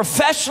been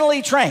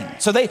professionally trained.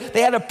 So they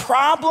had a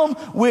problem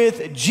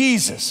with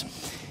Jesus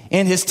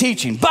in his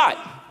teaching. But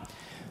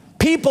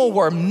people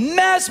were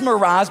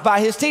mesmerized by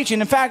his teaching.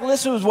 In fact,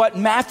 listen to what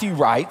Matthew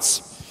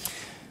writes.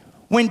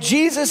 When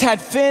Jesus had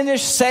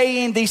finished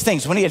saying these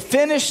things, when he had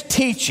finished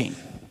teaching,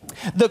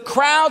 the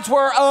crowds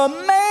were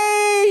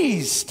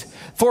amazed,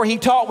 for he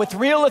taught with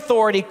real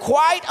authority,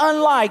 quite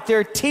unlike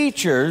their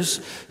teachers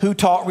who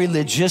taught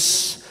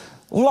religious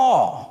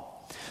law.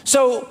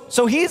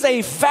 So he's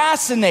a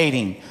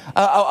fascinating,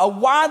 a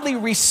widely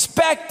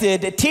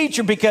respected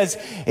teacher because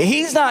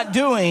he's not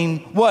doing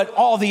what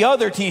all the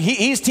other teachers,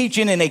 he's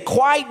teaching in a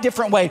quite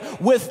different way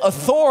with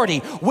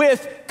authority,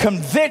 with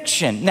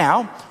conviction.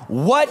 Now,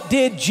 what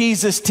did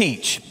Jesus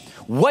teach?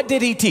 What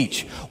did he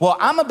teach? Well,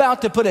 I'm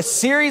about to put a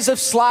series of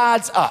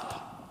slides up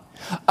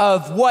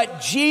of what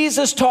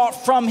Jesus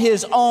taught from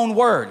his own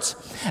words.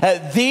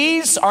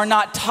 These are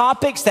not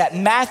topics that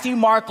Matthew,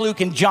 Mark, Luke,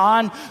 and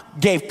John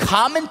gave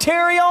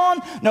commentary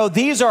on. No,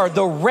 these are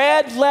the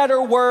red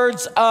letter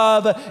words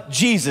of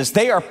Jesus.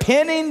 They are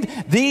penning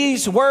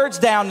these words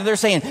down and they're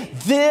saying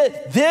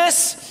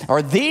this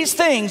or these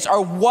things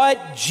are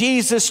what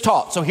Jesus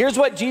taught. So here's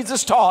what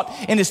Jesus taught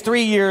in his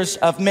 3 years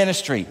of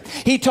ministry.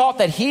 He taught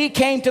that he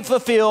came to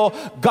fulfill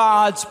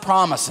God's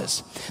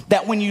promises.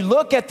 That when you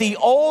look at the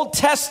Old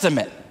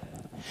Testament,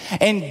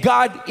 and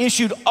God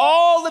issued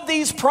all of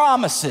these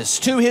promises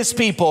to his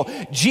people,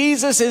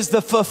 Jesus is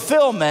the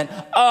fulfillment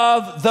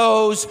of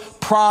those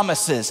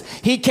promises.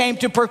 He came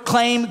to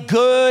proclaim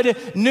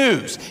good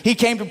news. He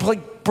came to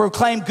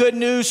proclaim good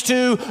news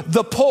to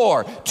the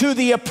poor, to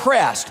the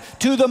oppressed,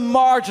 to the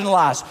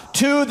marginalized,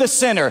 to the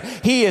sinner.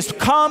 He has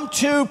come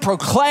to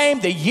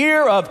proclaim the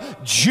year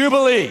of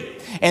Jubilee.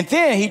 And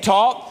then he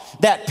taught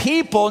that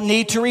people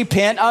need to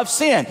repent of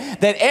sin.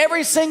 That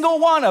every single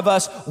one of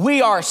us,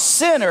 we are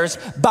sinners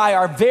by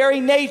our very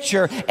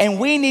nature, and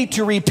we need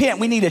to repent.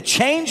 We need to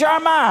change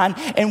our mind,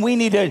 and we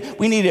need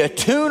to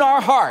tune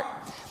our heart.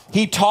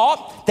 He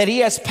taught that he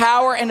has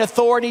power and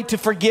authority to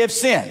forgive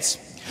sins.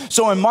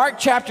 So in Mark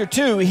chapter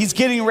 2, he's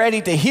getting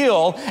ready to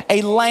heal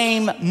a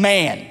lame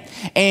man.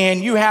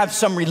 And you have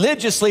some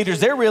religious leaders,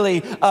 they're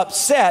really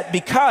upset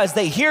because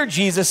they hear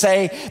Jesus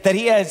say that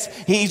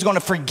he's going to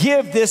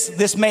forgive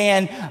this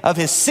man of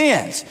his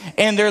sins.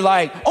 And they're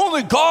like,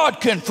 only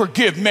God can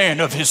forgive man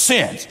of his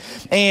sins.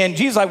 And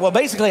Jesus is like, well,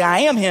 basically I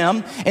am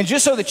him. And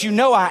just so that you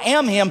know I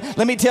am him,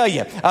 let me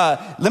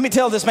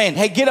tell this man,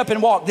 hey, get up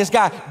and walk. This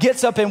guy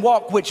gets up and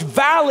walk, which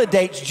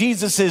validates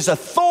Jesus's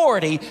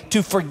authority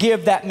to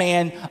forgive that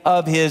man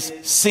of his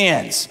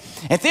sins.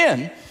 And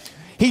then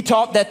he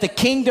taught that the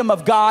kingdom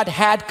of God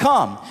had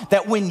come.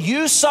 That when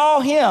you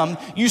saw him,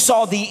 you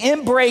saw the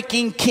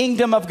inbreaking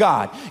kingdom of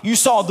God. You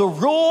saw the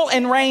rule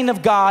and reign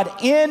of God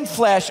in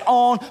flesh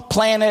on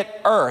planet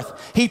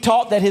Earth. He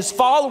taught that his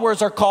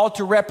followers are called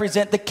to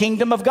represent the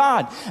kingdom of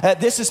God.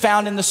 This is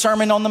found in the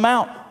Sermon on the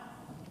Mount.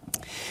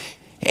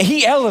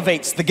 He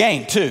elevates the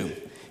game too.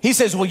 He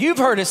says, well, you've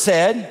heard it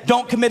said,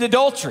 don't commit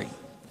adultery.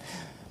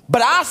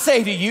 But I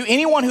say to you,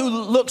 anyone who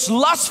looks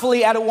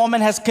lustfully at a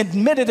woman has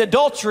committed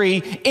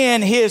adultery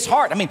in his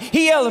heart. I mean,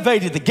 he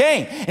elevated the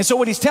game. And so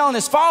what he's telling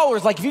his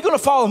followers, like, if you're going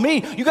to follow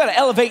me, you got to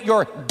elevate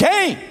your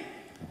game.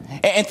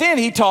 And then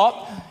he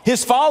taught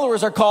his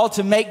followers are called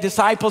to make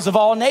disciples of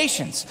all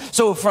nations.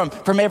 So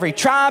from every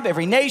tribe,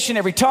 every nation,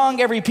 every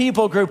tongue, every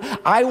people group,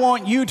 I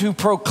want you to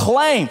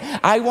proclaim.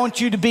 I want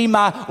you to be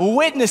my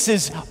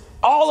witnesses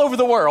all over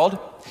the world.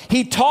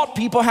 He taught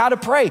people how to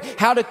pray,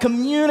 how to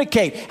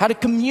communicate, how to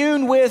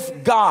commune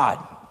with God.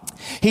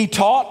 He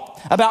taught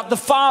about the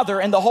Father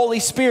and the Holy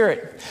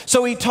Spirit.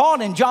 So he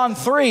taught in John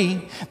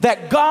 3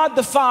 that God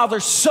the Father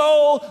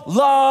so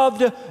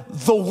loved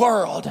the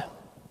world.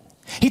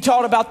 He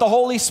taught about the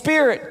Holy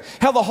Spirit,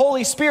 how the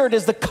Holy Spirit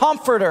is the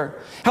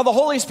comforter, how the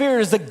Holy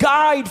Spirit is the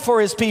guide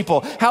for his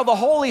people, how the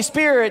Holy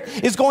Spirit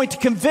is going to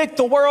convict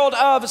the world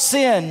of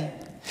sin.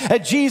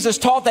 Jesus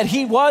taught that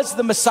he was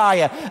the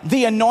Messiah,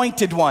 the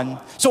anointed one.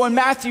 So in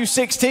Matthew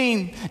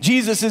 16,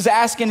 Jesus is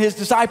asking his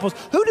disciples,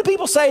 who do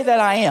people say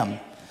that I am?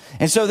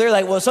 And so they're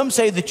like, well, some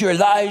say that you're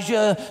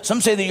Elijah, some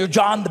say that you're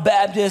John the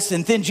Baptist.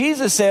 And then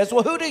Jesus says,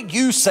 well, who do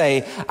you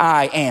say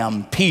I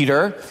am,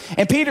 Peter?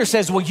 And Peter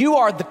says, well, you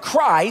are the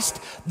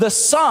Christ, the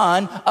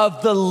Son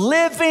of the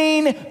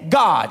living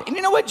God. And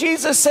you know what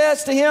Jesus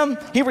says to him?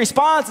 He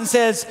responds and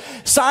says,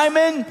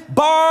 Simon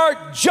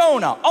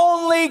Bar-Jonah,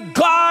 only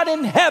God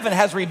in heaven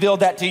has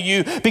revealed that to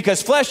you,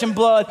 because flesh and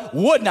blood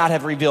would not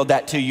have revealed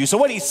that to you. So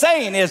what he's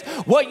saying is,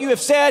 what you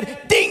have said,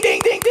 ding,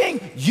 ding, ding,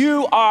 ding,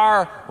 you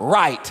are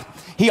right.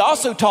 He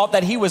also taught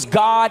that he was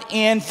God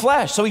in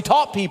flesh. So he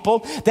taught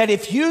people that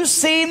if you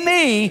see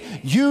me,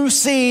 you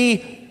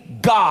see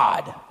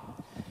God.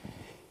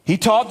 He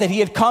taught that he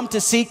had come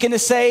to seek and to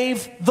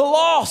save the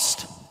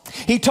lost.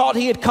 He taught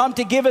he had come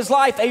to give his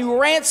life a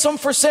ransom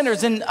for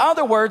sinners. In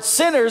other words,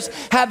 sinners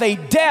have a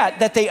debt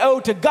that they owe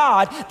to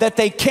God that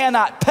they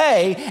cannot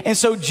pay. And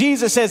so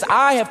Jesus says,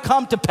 I have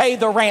come to pay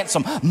the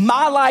ransom,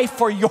 my life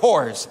for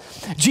yours.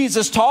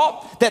 Jesus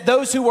taught that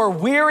those who are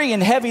weary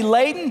and heavy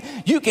laden,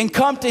 you can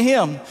come to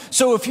him.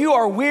 So if you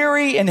are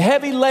weary and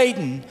heavy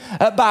laden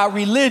by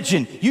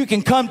religion, you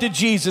can come to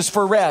Jesus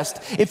for rest.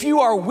 If you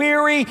are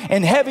weary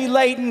and heavy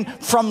laden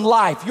from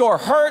life, your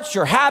hurts,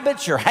 your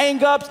habits, your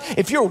hang-ups,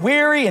 if you're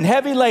weary and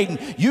heavy laden,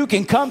 you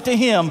can come to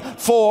him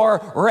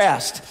for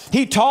rest.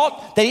 He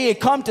taught that he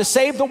had come to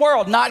save the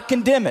world, not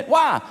condemn it.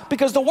 Why?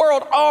 Because the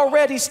world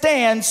already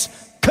stands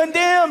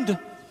condemned.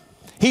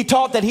 He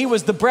taught that he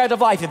was the bread of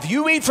life. If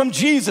you eat from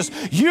Jesus,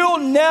 you'll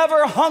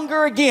never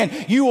hunger again.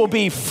 You will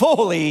be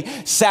fully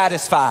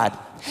satisfied.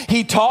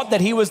 He taught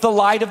that he was the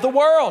light of the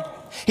world.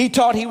 He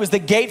taught he was the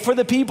gate for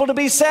the people to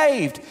be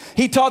saved.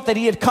 He taught that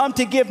he had come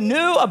to give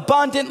new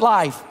abundant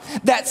life.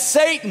 That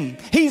Satan,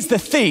 he's the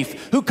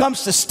thief who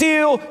comes to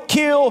steal,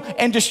 kill,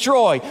 and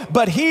destroy.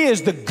 But he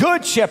is the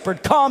good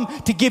shepherd come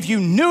to give you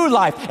new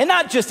life. And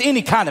not just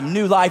any kind of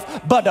new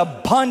life, but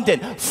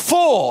abundant,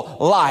 full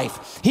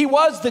life. He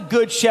was the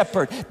good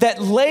shepherd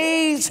that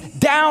lays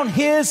down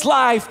his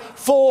life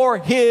for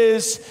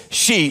his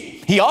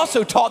sheep. He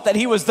also taught that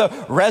he was the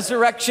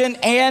resurrection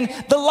and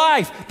the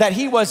life, that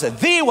he was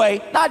the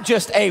way, not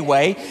just a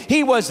way.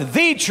 He was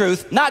the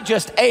truth, not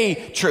just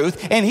a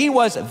truth. And he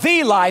was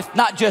the life,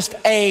 not just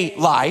a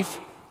life.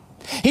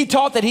 He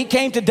taught that he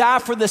came to die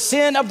for the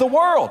sin of the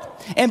world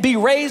and be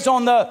raised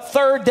on the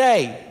third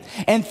day.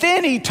 And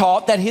then he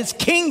taught that his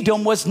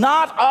kingdom was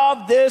not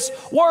of this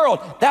world.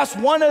 That's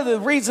one of the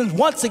reasons,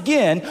 once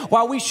again,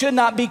 why we should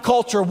not be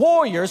culture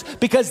warriors,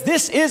 because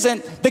this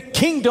isn't the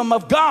kingdom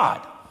of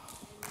God.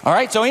 All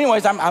right, so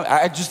anyways,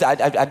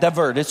 I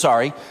diverted,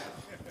 sorry.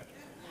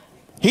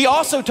 He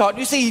also taught,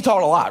 you see, he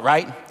taught a lot,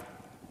 right?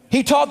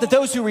 He taught that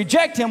those who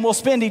reject him will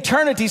spend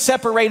eternity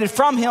separated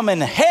from him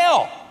in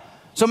hell.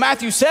 So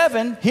Matthew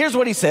 7, here's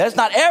what he says,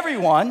 not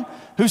everyone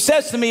who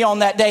says to me on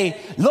that day,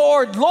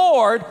 Lord,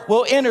 Lord,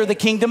 will enter the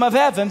kingdom of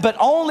heaven, but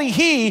only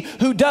he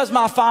who does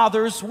my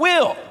Father's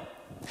will.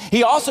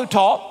 He also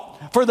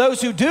taught, for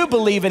those who do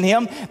believe in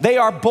him, they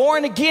are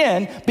born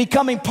again,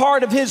 becoming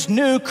part of his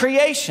new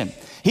creation.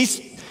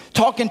 He's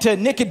talking to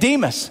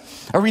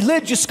Nicodemus, a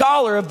religious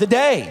scholar of the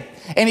day.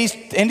 And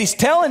he's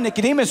telling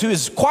Nicodemus, who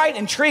is quite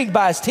intrigued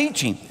by his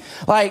teaching,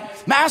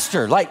 like,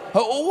 Master, like,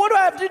 what do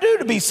I have to do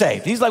to be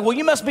saved? He's like, well,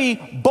 you must be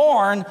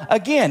born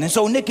again. And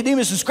so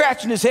Nicodemus is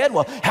scratching his head.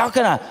 Well, how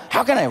can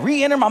I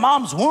re-enter my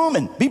mom's womb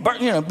and be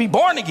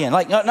born again?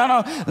 Like,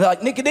 no.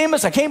 Like,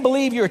 Nicodemus, I can't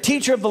believe you're a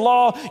teacher of the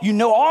law. You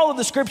know all of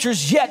the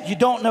scriptures, yet you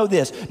don't know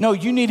this. No,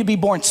 you need to be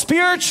born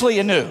spiritually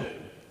anew.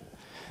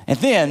 And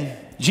then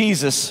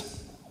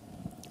Jesus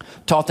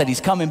taught that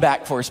he's coming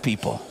back for his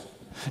people.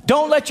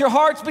 Don't let your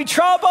hearts be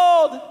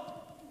troubled.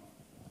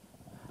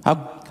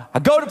 I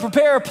go to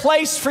prepare a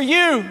place for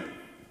you.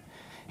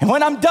 And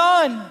when I'm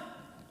done,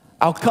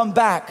 I'll come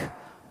back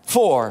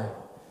for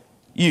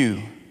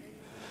you.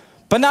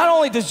 But not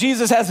only does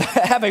Jesus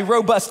have a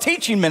robust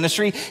teaching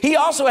ministry, he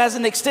also has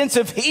an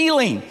extensive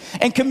healing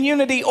and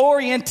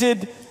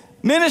community-oriented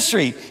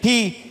ministry.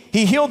 He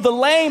healed the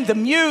lame, the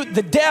mute,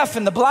 the deaf,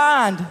 and the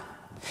blind.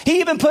 He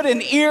even put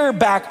an ear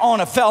back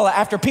on a fella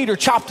after Peter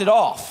chopped it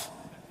off.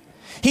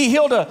 He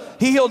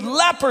healed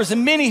lepers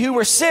and many who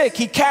were sick.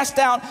 He cast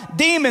out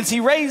demons.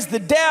 He raised the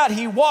dead.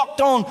 He walked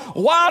on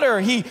water.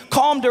 He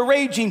calmed a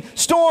raging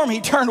storm.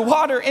 He turned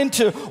water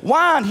into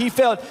wine. He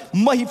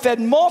fed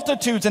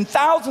multitudes and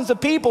thousands of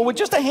people with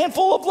just a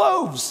handful of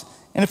loaves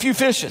and a few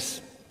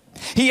fishes.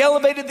 He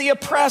elevated the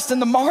oppressed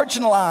and the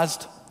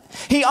marginalized.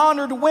 He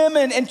honored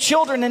women and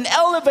children and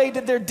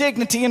elevated their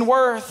dignity and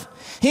worth.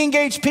 He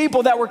engaged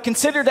people that were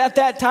considered at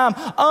that time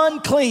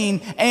unclean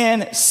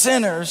and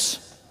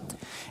sinners.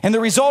 And the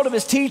result of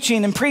his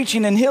teaching and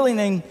preaching and healing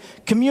and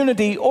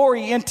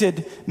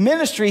community-oriented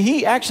ministry,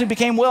 he actually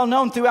became well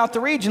known throughout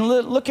the region.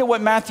 Look at what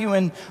Matthew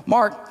and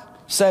Mark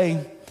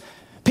say.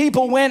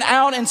 People went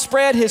out and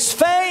spread his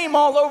fame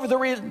all over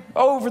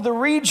the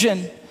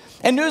region.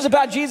 And news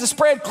about Jesus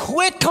spread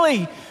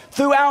quickly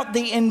throughout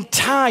the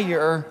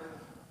entire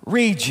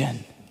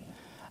region.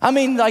 I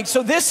mean, like,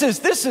 so this is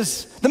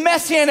the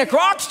messianic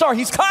rock star.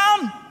 He's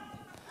come.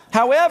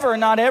 However,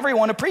 not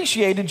everyone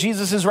appreciated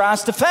Jesus'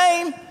 rise to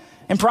fame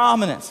and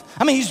prominence.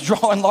 I mean, he's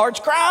drawing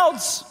large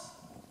crowds.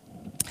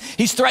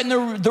 He's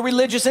threatening the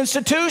religious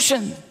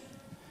institution.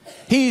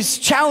 He's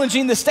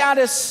challenging the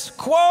status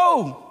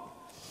quo.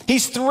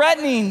 He's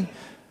threatening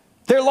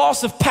their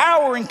loss of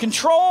power and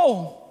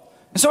control.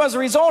 And so as a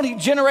result, he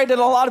generated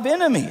a lot of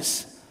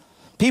enemies.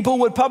 People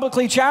would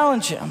publicly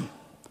challenge him.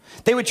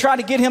 They would try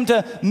to get him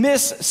to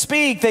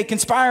misspeak. They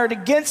conspired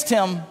against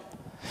him.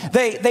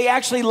 They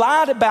actually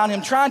lied about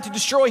him, trying to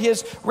destroy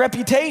his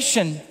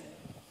reputation.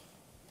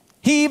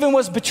 He even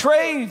was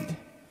betrayed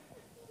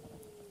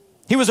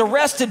He was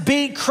arrested,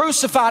 beat,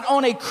 crucified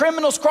on a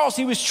criminal's cross.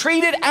 He was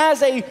treated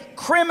as a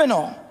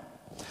criminal.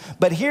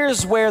 But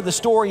here's where the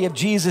story of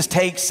Jesus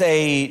takes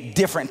a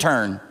different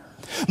turn.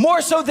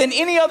 More so than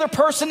any other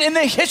person in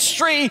the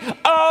history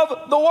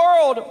of the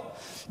world.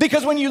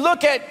 Because when you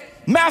look at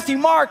Matthew,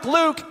 Mark,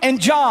 Luke, and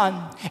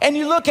John, and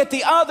you look at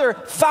the other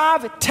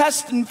five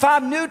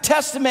New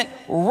Testament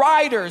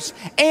writers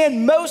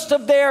and most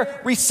of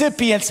their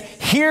recipients,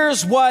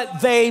 here's what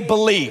they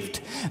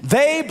believed.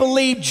 They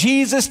believed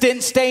Jesus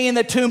didn't stay in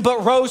the tomb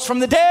but rose from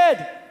the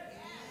dead.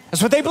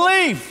 That's what they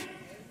believed.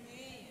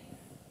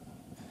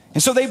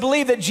 And so they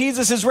believed that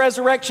Jesus'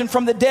 resurrection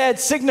from the dead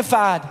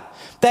signified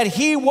that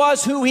he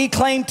was who he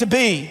claimed to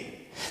be.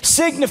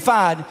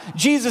 Signified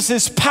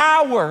Jesus'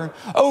 power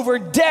over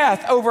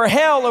death, over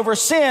hell, over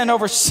sin,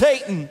 over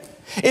Satan.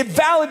 It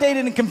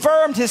validated and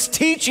confirmed his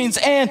teachings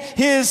and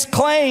his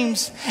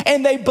claims.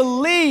 And they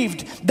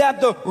believed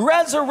that the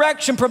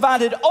resurrection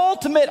provided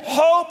ultimate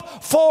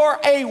hope for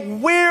a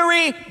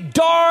weary,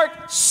 dark,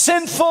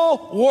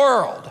 sinful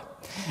world.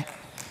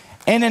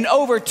 And in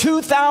over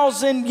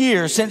 2,000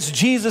 years since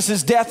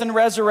Jesus' death and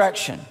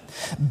resurrection,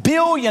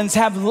 billions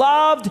have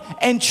loved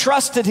and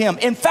trusted him.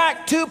 In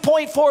fact,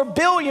 2.4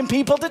 billion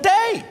people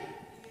today.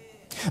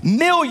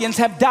 Millions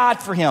have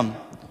died for him.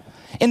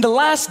 In the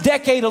last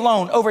decade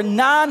alone, over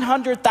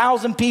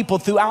 900,000 people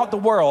throughout the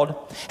world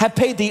have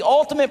paid the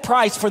ultimate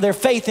price for their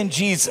faith in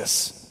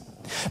Jesus.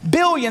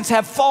 Billions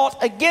have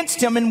fought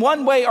against him in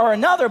one way or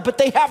another, but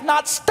they have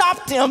not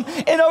stopped him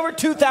in over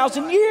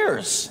 2,000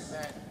 years.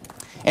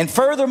 And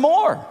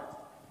furthermore,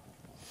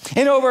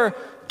 in over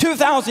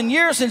 2,000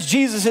 years since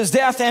Jesus'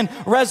 death and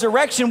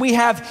resurrection, we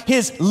have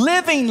his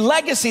living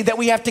legacy that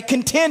we have to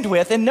contend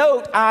with. And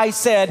note, I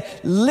said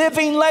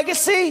living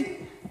legacy,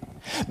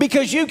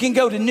 because you can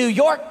go to New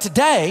York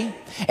today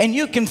and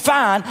you can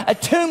find a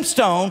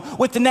tombstone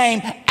with the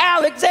name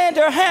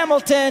Alexander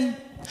Hamilton.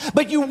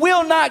 But you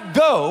will not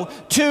go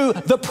to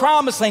the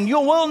promised land. You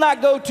will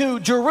not go to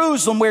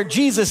Jerusalem where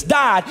Jesus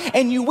died.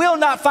 And you will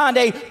not find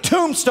a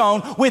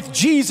tombstone with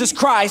Jesus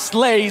Christ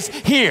lays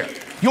here.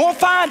 You won't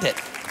find it.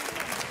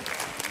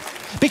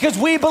 Because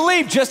we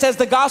believe, just as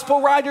the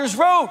gospel writers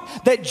wrote,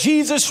 that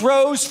Jesus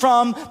rose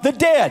from the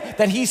dead,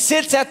 that he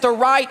sits at the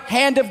right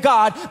hand of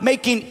God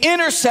making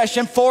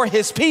intercession for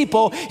his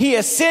people. He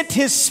has sent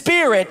his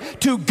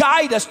spirit to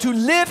guide us, to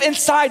live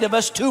inside of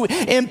us, to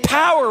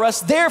empower us.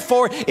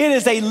 Therefore, it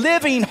is a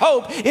living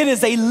hope. It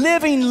is a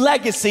living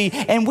legacy,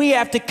 and we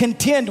have to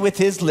contend with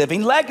his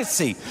living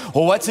legacy.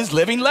 Well, what's his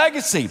living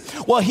legacy?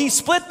 Well, he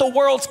split the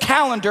world's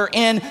calendar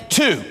in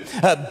two,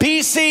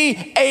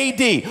 BC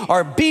AD,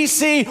 or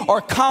BC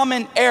or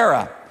Common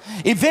Era.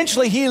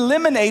 Eventually, he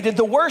eliminated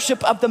the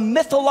worship of the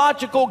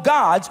mythological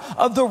gods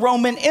of the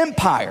Roman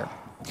Empire.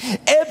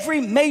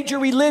 Every major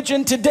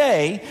religion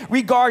today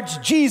regards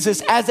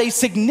Jesus as a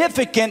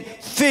significant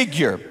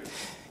figure.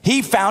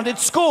 He founded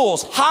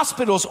schools,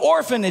 hospitals,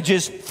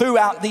 orphanages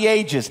throughout the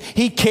ages.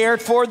 He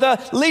cared for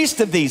the least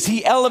of these.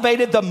 He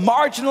elevated the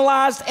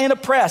marginalized and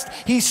oppressed.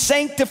 He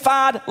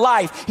sanctified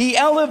life. He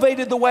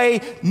elevated the way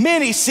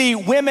many see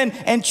women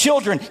and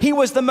children. He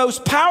was the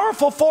most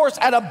powerful force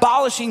at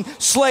abolishing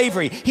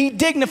slavery. He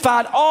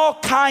dignified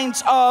all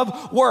kinds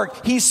of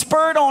work. He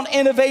spurred on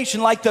innovation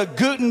like the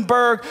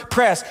Gutenberg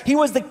press. He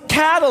was the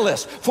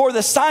catalyst for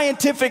the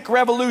scientific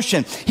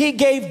revolution. He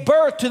gave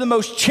birth to the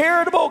most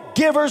charitable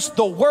givers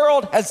the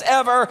world has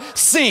ever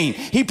seen.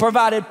 He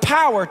provided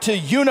power to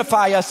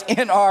unify us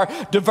in our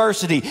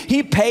diversity.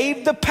 He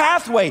paved the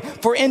pathway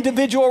for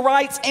individual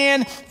rights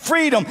and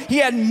freedom. He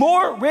had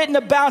more written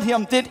about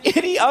him than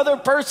any other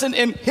person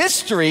in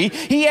history.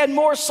 He had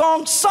more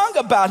songs sung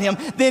about him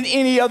than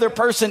any other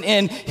person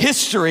in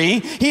history.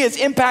 He has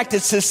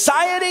impacted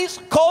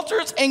societies,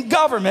 cultures, and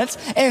governments,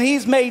 and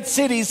he's made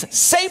cities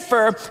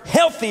safer,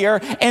 healthier,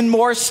 and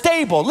more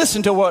stable.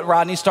 Listen to what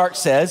Rodney Stark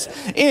says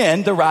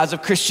in The Rise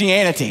of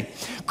Christianity.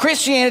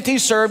 Christianity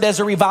served as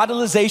a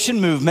revitalization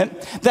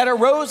movement that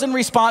arose in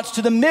response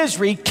to the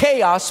misery,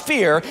 chaos,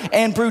 fear,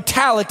 and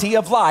brutality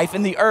of life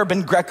in the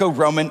urban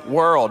Greco-Roman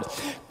world.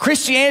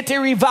 Christianity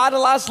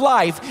revitalized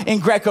life in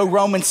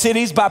Greco-Roman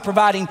cities by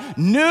providing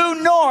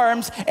new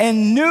norms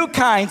and new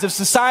kinds of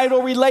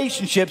societal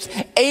relationships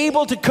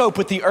able to cope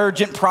with the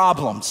urgent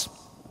problems.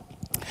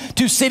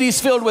 To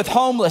cities filled with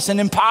homeless and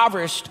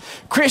impoverished,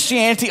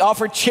 Christianity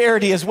offered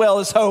charity as well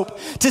as hope.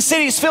 To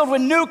cities filled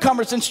with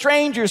newcomers and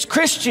strangers,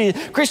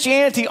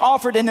 Christianity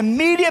offered an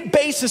immediate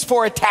basis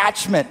for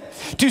attachment.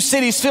 To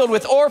cities filled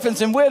with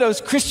orphans and widows,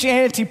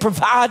 Christianity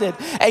provided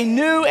a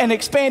new and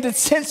expanded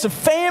sense of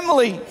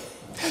family.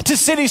 To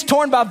cities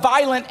torn by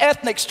violent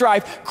ethnic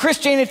strife,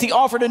 Christianity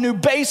offered a new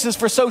basis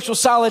for social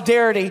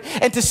solidarity.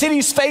 And to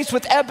cities faced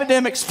with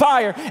epidemics,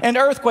 fire, and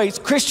earthquakes,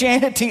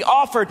 Christianity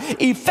offered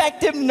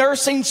effective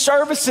nursing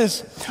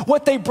services.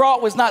 What they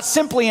brought was not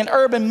simply an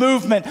urban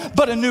movement,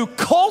 but a new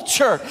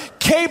culture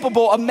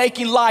capable of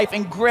making life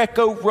in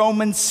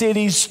Greco-Roman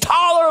cities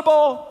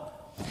tolerable.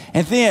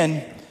 And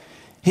then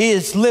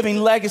his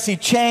living legacy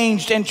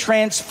changed and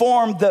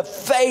transformed the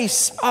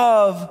face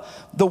of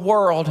the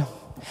world.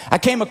 I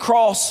came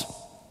across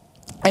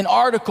an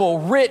article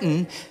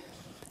written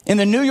in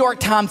the New York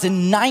Times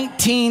in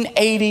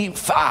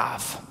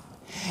 1985.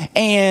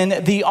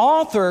 And the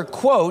author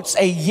quotes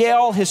a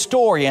Yale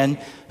historian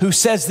who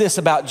says this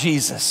about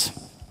Jesus.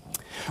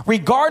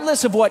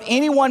 Regardless of what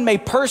anyone may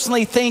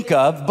personally think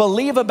of,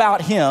 believe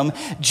about him,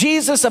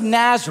 Jesus of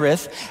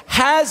Nazareth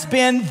has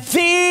been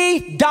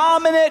the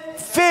dominant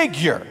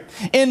figure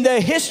in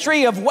the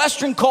history of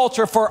Western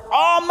culture for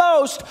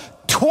almost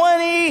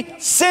 20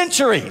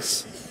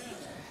 centuries.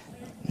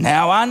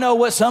 Now, I know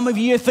what some of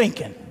you are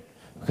thinking,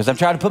 because I'm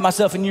trying to put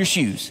myself in your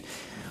shoes.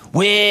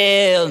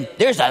 Well,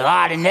 there's a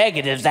lot of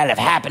negatives that have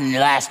happened in the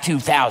last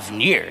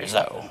 2,000 years,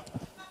 though.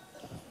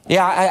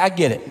 Yeah, I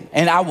get it,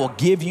 and I will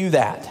give you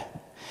that.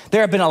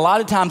 There have been a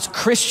lot of times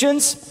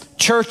Christians,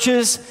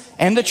 churches,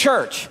 and the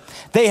church,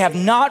 they have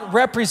not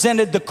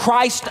represented the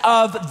Christ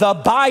of the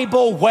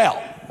Bible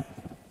well.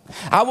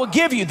 I will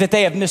give you that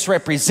they have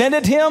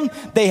misrepresented him.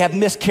 They have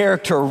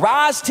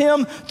mischaracterized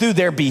him through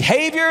their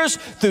behaviors,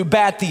 through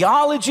bad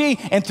theology,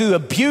 and through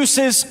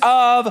abuses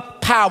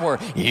of power.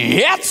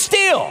 Yet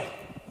still,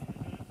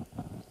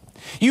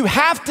 you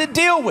have to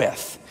deal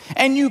with,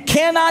 and you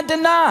cannot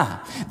deny,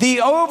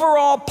 the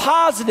overall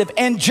positive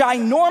and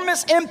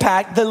ginormous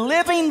impact the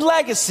living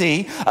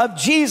legacy of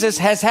Jesus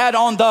has had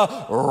on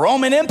the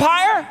Roman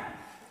Empire,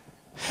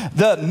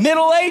 the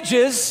Middle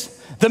Ages,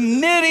 the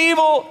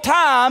medieval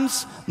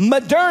times,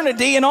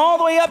 modernity, and all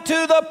the way up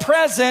to the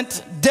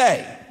present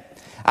day.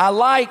 I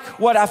like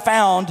what I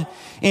found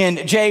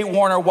in J.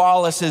 Warner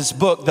Wallace's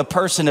book, The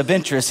Person of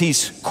Interest.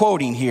 He's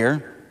quoting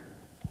here.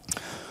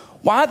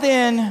 Why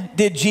then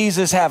did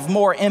Jesus have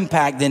more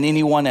impact than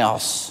anyone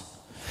else?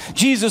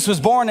 Jesus was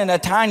born in a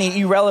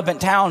tiny,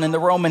 irrelevant town in the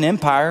Roman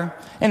Empire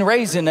and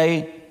raised in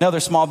another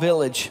small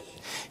village.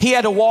 He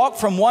had to walk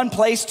from one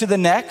place to the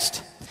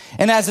next.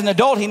 And as an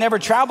adult, he never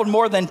traveled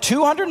more than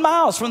 200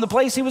 miles from the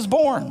place he was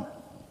born.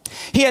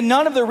 He had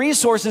none of the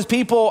resources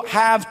people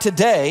have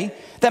today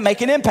that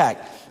make an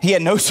impact. He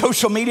had no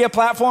social media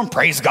platform.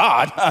 Praise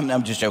God.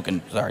 I'm just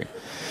joking. Sorry.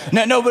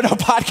 No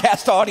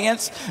podcast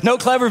audience, no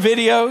clever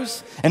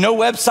videos, and no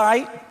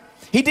website.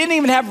 He didn't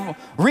even have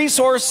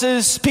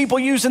resources people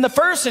used in the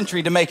first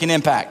century to make an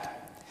impact.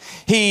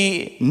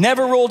 He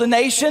never ruled a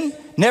nation,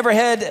 never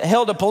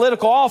held a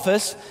political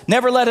office,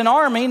 never led an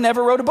army,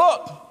 never wrote a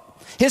book.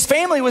 His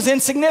family was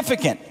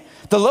insignificant.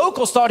 The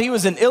locals thought he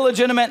was an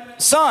illegitimate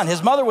son.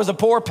 His mother was a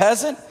poor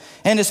peasant,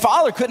 and his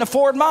father couldn't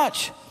afford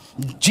much.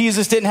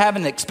 Jesus didn't have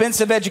an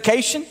expensive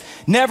education,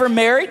 never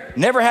married,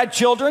 never had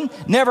children,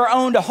 never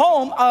owned a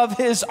home of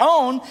his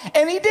own,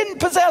 and he didn't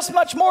possess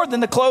much more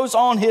than the clothes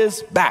on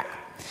his back.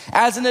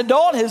 As an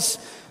adult, his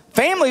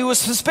family was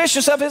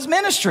suspicious of his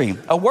ministry,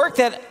 a work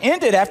that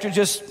ended after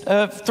just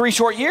 3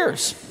 short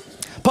years.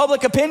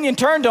 Public opinion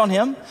turned on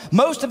him.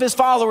 Most of his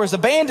followers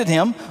abandoned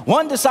him.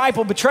 One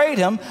disciple betrayed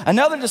him.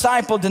 Another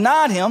disciple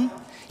denied him.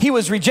 He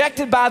was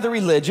rejected by the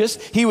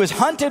religious. He was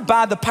hunted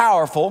by the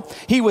powerful.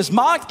 He was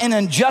mocked and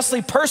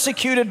unjustly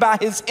persecuted by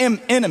his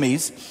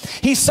enemies.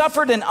 He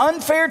suffered an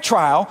unfair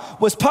trial,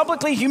 was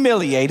publicly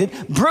humiliated,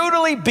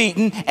 brutally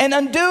beaten, and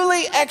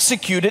unduly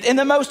executed in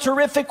the most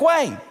horrific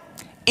way.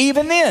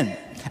 Even then,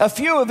 a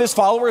few of his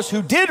followers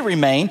who did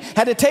remain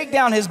had to take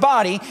down his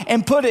body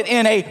and put it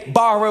in a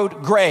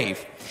borrowed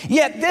grave.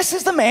 Yet this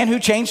is the man who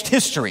changed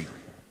history.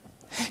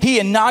 He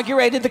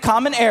inaugurated the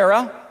common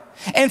era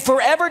and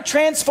forever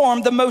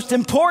transformed the most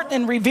important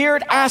and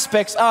revered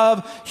aspects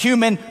of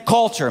human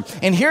culture.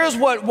 And here's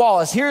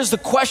the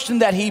question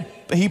that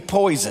he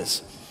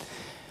poses.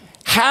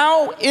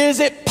 How is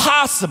it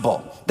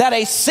possible that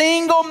a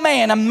single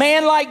man, a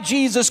man like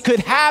Jesus,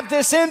 could have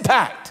this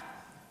impact?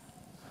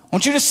 I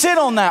want you to sit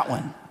on that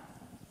one.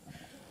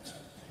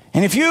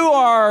 And if you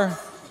are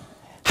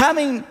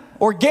having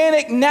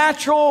organic,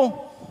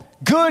 natural,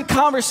 good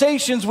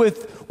conversations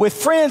with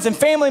friends and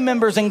family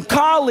members and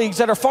colleagues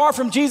that are far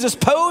from Jesus,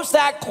 pose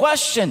that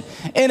question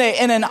in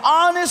an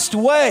honest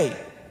way.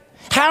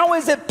 How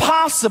is it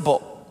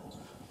possible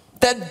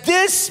that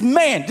this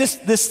man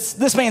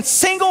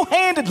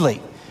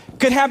single-handedly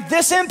could have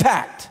this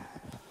impact?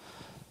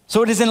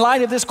 So it is in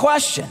light of this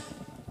question,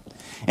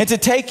 and to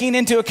taking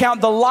into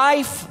account the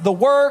life, the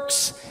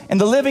works,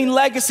 and the living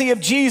legacy of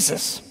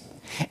Jesus,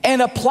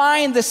 and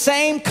applying the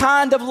same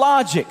kind of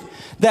logic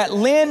that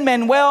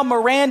Lin-Manuel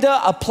Miranda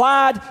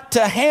applied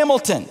to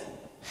Hamilton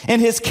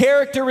in his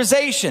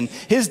characterization,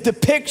 his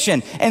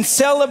depiction, and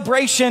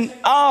celebration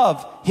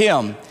of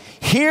him.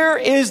 Here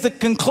is the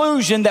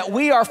conclusion that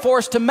we are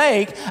forced to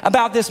make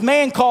about this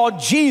man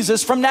called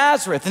Jesus from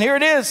Nazareth. And here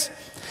it is.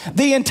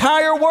 The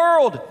entire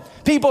world,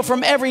 people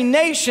from every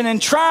nation and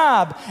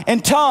tribe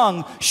and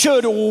tongue,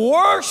 should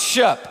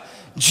worship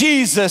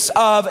Jesus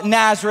of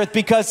Nazareth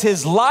because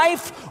his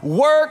life,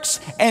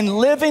 works, and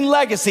living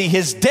legacy,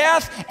 his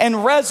death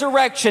and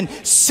resurrection,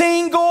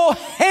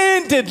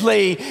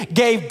 single-handedly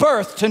gave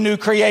birth to new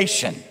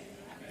creation.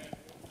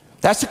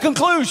 That's the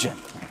conclusion.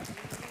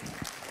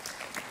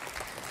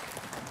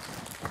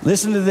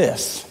 Listen to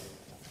this.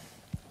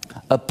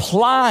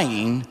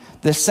 Applying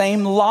the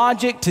same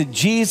logic to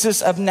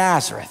Jesus of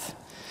Nazareth,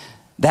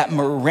 that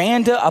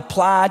Miranda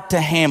applied to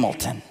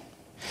Hamilton.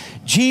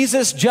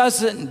 Jesus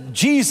just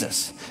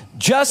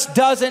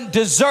doesn't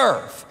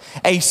deserve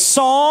a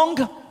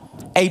song,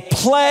 a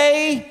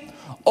play,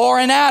 or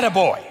an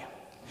attaboy.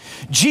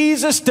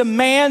 Jesus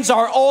demands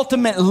our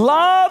ultimate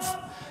love,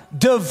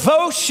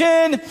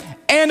 devotion,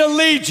 and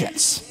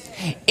allegiance.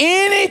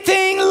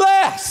 Anything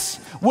less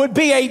would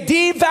be a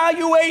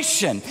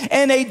devaluation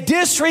and a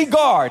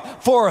disregard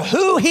for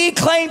who he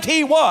claimed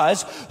he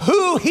was,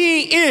 who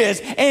he is,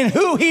 and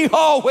who he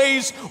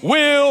always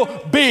will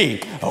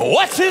be.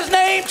 What's his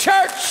name,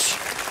 church?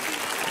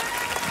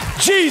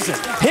 Jesus.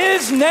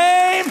 His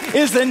name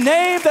is the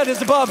name that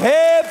is above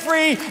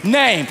every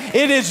name.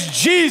 It is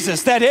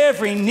Jesus that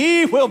every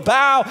knee will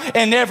bow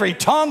and every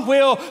tongue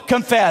will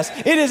confess.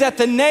 It is at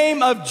the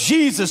name of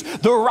Jesus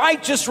the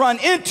righteous run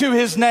into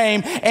his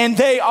name and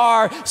they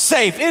are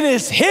safe. It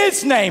is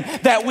his name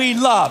that we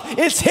love.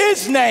 It's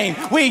his name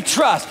we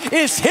trust.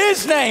 It's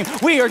his name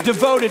we are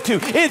devoted to.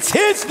 It's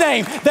his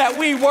name that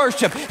we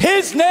worship.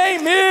 His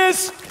name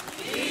is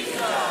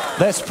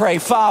Let's pray.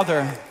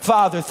 Father,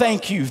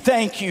 thank you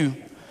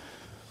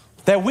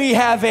that we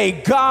have a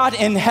God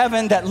in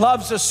heaven that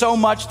loves us so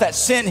much that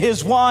sent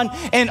his one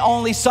and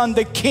only Son,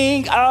 the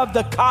King of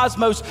the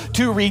cosmos,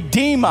 to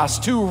redeem us,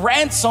 to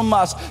ransom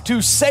us,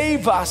 to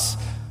save us,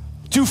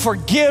 to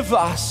forgive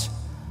us,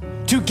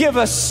 to give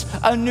us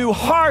a new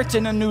heart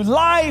and a new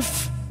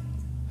life,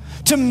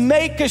 to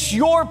make us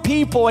your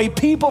people, a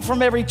people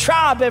from every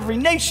tribe, every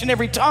nation,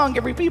 every tongue,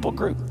 every people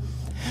group.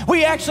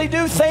 We actually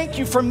do thank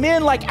you for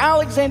men like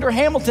Alexander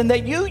Hamilton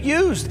that you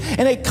used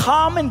in a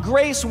common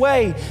grace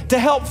way to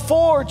help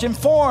forge and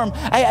form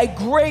a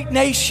great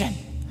nation.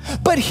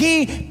 But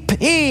he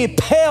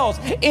pales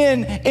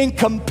in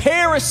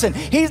comparison.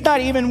 He's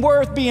not even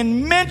worth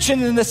being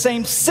mentioned in the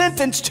same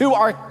sentence to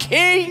our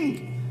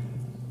King.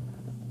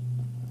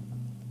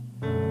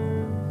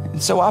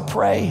 And so I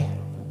pray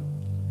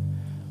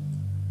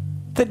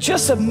that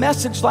just a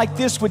message like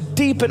this would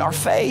deepen our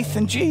faith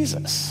in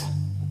Jesus.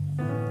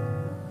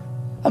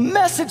 A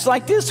message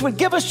like this would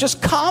give us just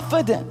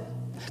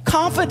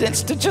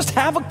confidence to just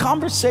have a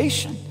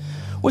conversation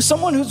with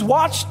someone who's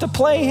watched the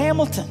play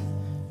Hamilton.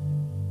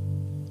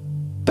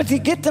 But to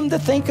get them to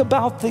think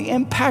about the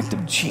impact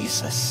of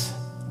Jesus.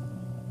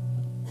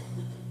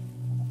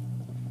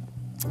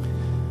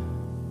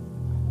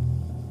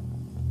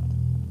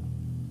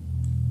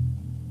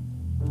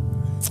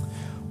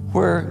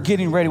 We're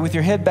getting ready, with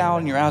your head bowed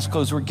and your eyes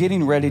closed, we're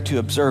getting ready to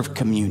observe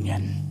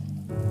communion.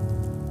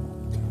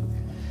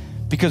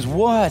 Because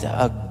what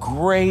a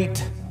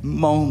great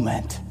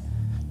moment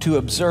to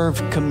observe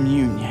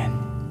communion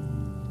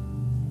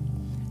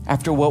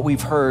after what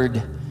we've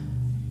heard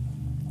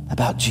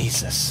about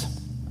Jesus.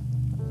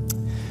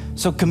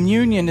 So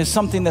communion is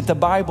something that the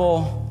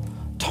Bible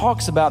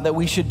talks about that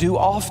we should do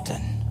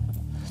often.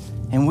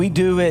 And we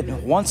do it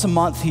once a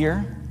month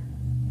here.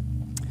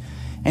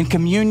 And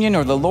communion,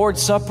 or the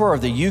Lord's Supper, or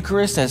the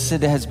Eucharist, as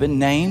it has been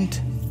named,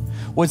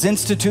 was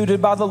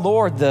instituted by the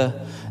Lord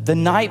the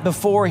night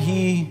before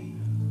he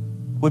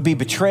would be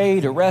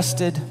betrayed,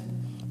 arrested,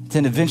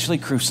 then eventually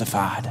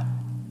crucified.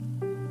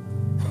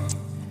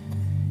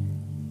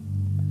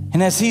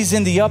 And as he's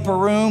in the upper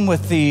room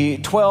with the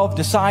 12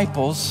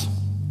 disciples,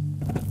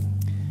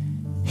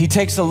 he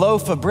takes a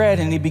loaf of bread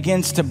and he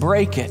begins to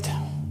break it.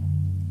 And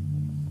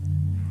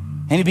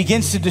he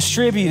begins to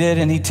distribute it,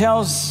 and he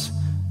tells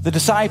the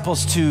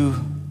disciples to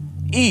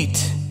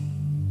eat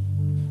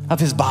of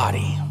his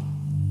body.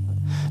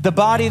 The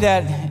body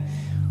that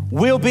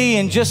will be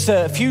in just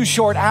a few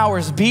short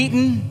hours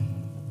beaten,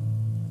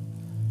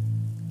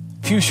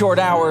 few short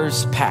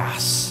hours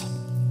pass,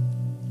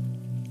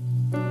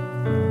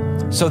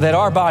 so that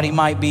our body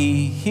might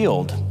be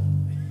healed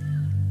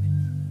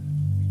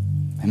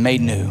and made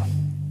new.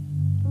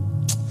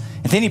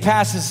 And then he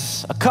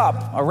passes a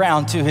cup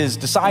around to his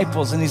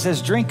disciples and he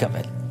says, drink of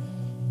it.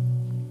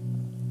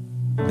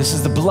 This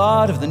is the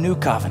blood of the new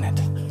covenant.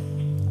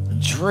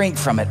 Drink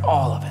from it,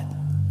 all of it.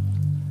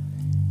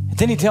 And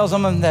then he tells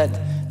them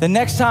that the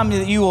next time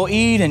that you will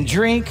eat and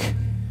drink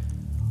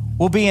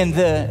will be in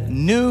the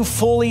new,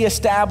 fully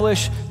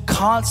established,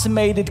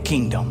 consummated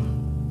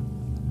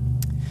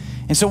kingdom.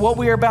 And so what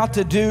we are about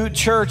to do,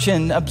 church,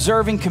 in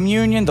observing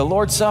communion, the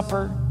Lord's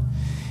Supper,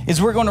 is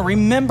we're going to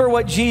remember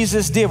what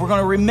Jesus did. We're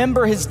going to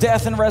remember his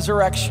death and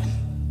resurrection.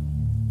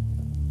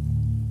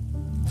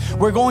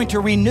 We're going to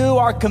renew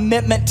our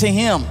commitment to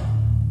him.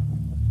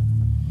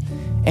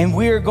 And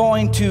we're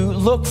going to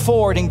look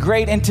forward in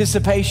great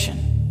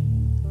anticipation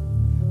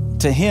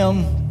to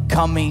him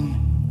coming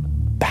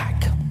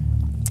back.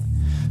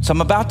 So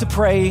I'm about to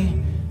pray,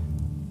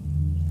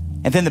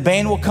 and then the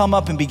band will come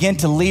up and begin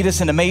to lead us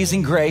in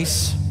amazing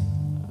grace.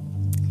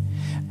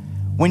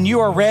 When you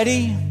are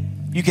ready,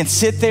 you can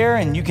sit there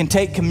and you can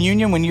take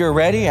communion when you're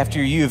ready,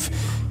 after you've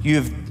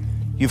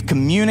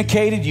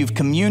communicated, you've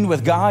communed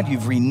with God,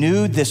 you've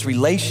renewed this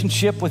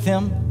relationship with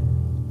him.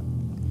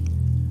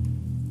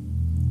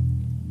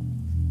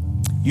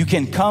 You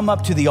can come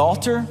up to the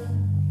altar.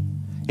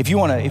 If you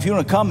want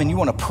to come and you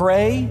want to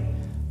pray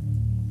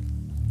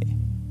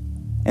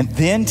and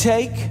then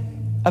take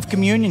of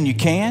communion, you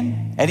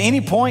can. At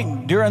any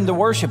point during the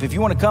worship, if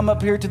you want to come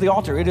up here to the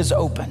altar, it is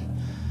open.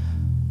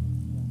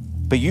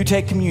 But you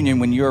take communion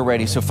when you're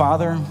ready. So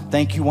Father,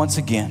 thank you once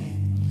again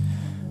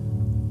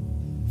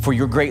for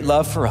your great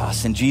love for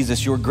us, and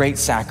Jesus, your great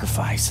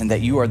sacrifice, and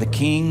that you are the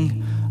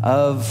King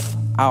of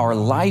our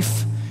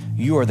life.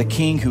 You are the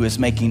King who is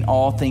making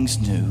all things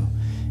new.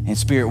 And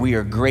Spirit, we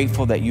are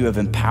grateful that you have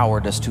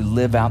empowered us to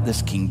live out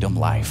this kingdom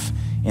life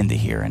in the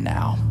here and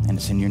now. And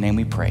it's in your name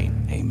we pray.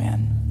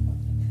 Amen.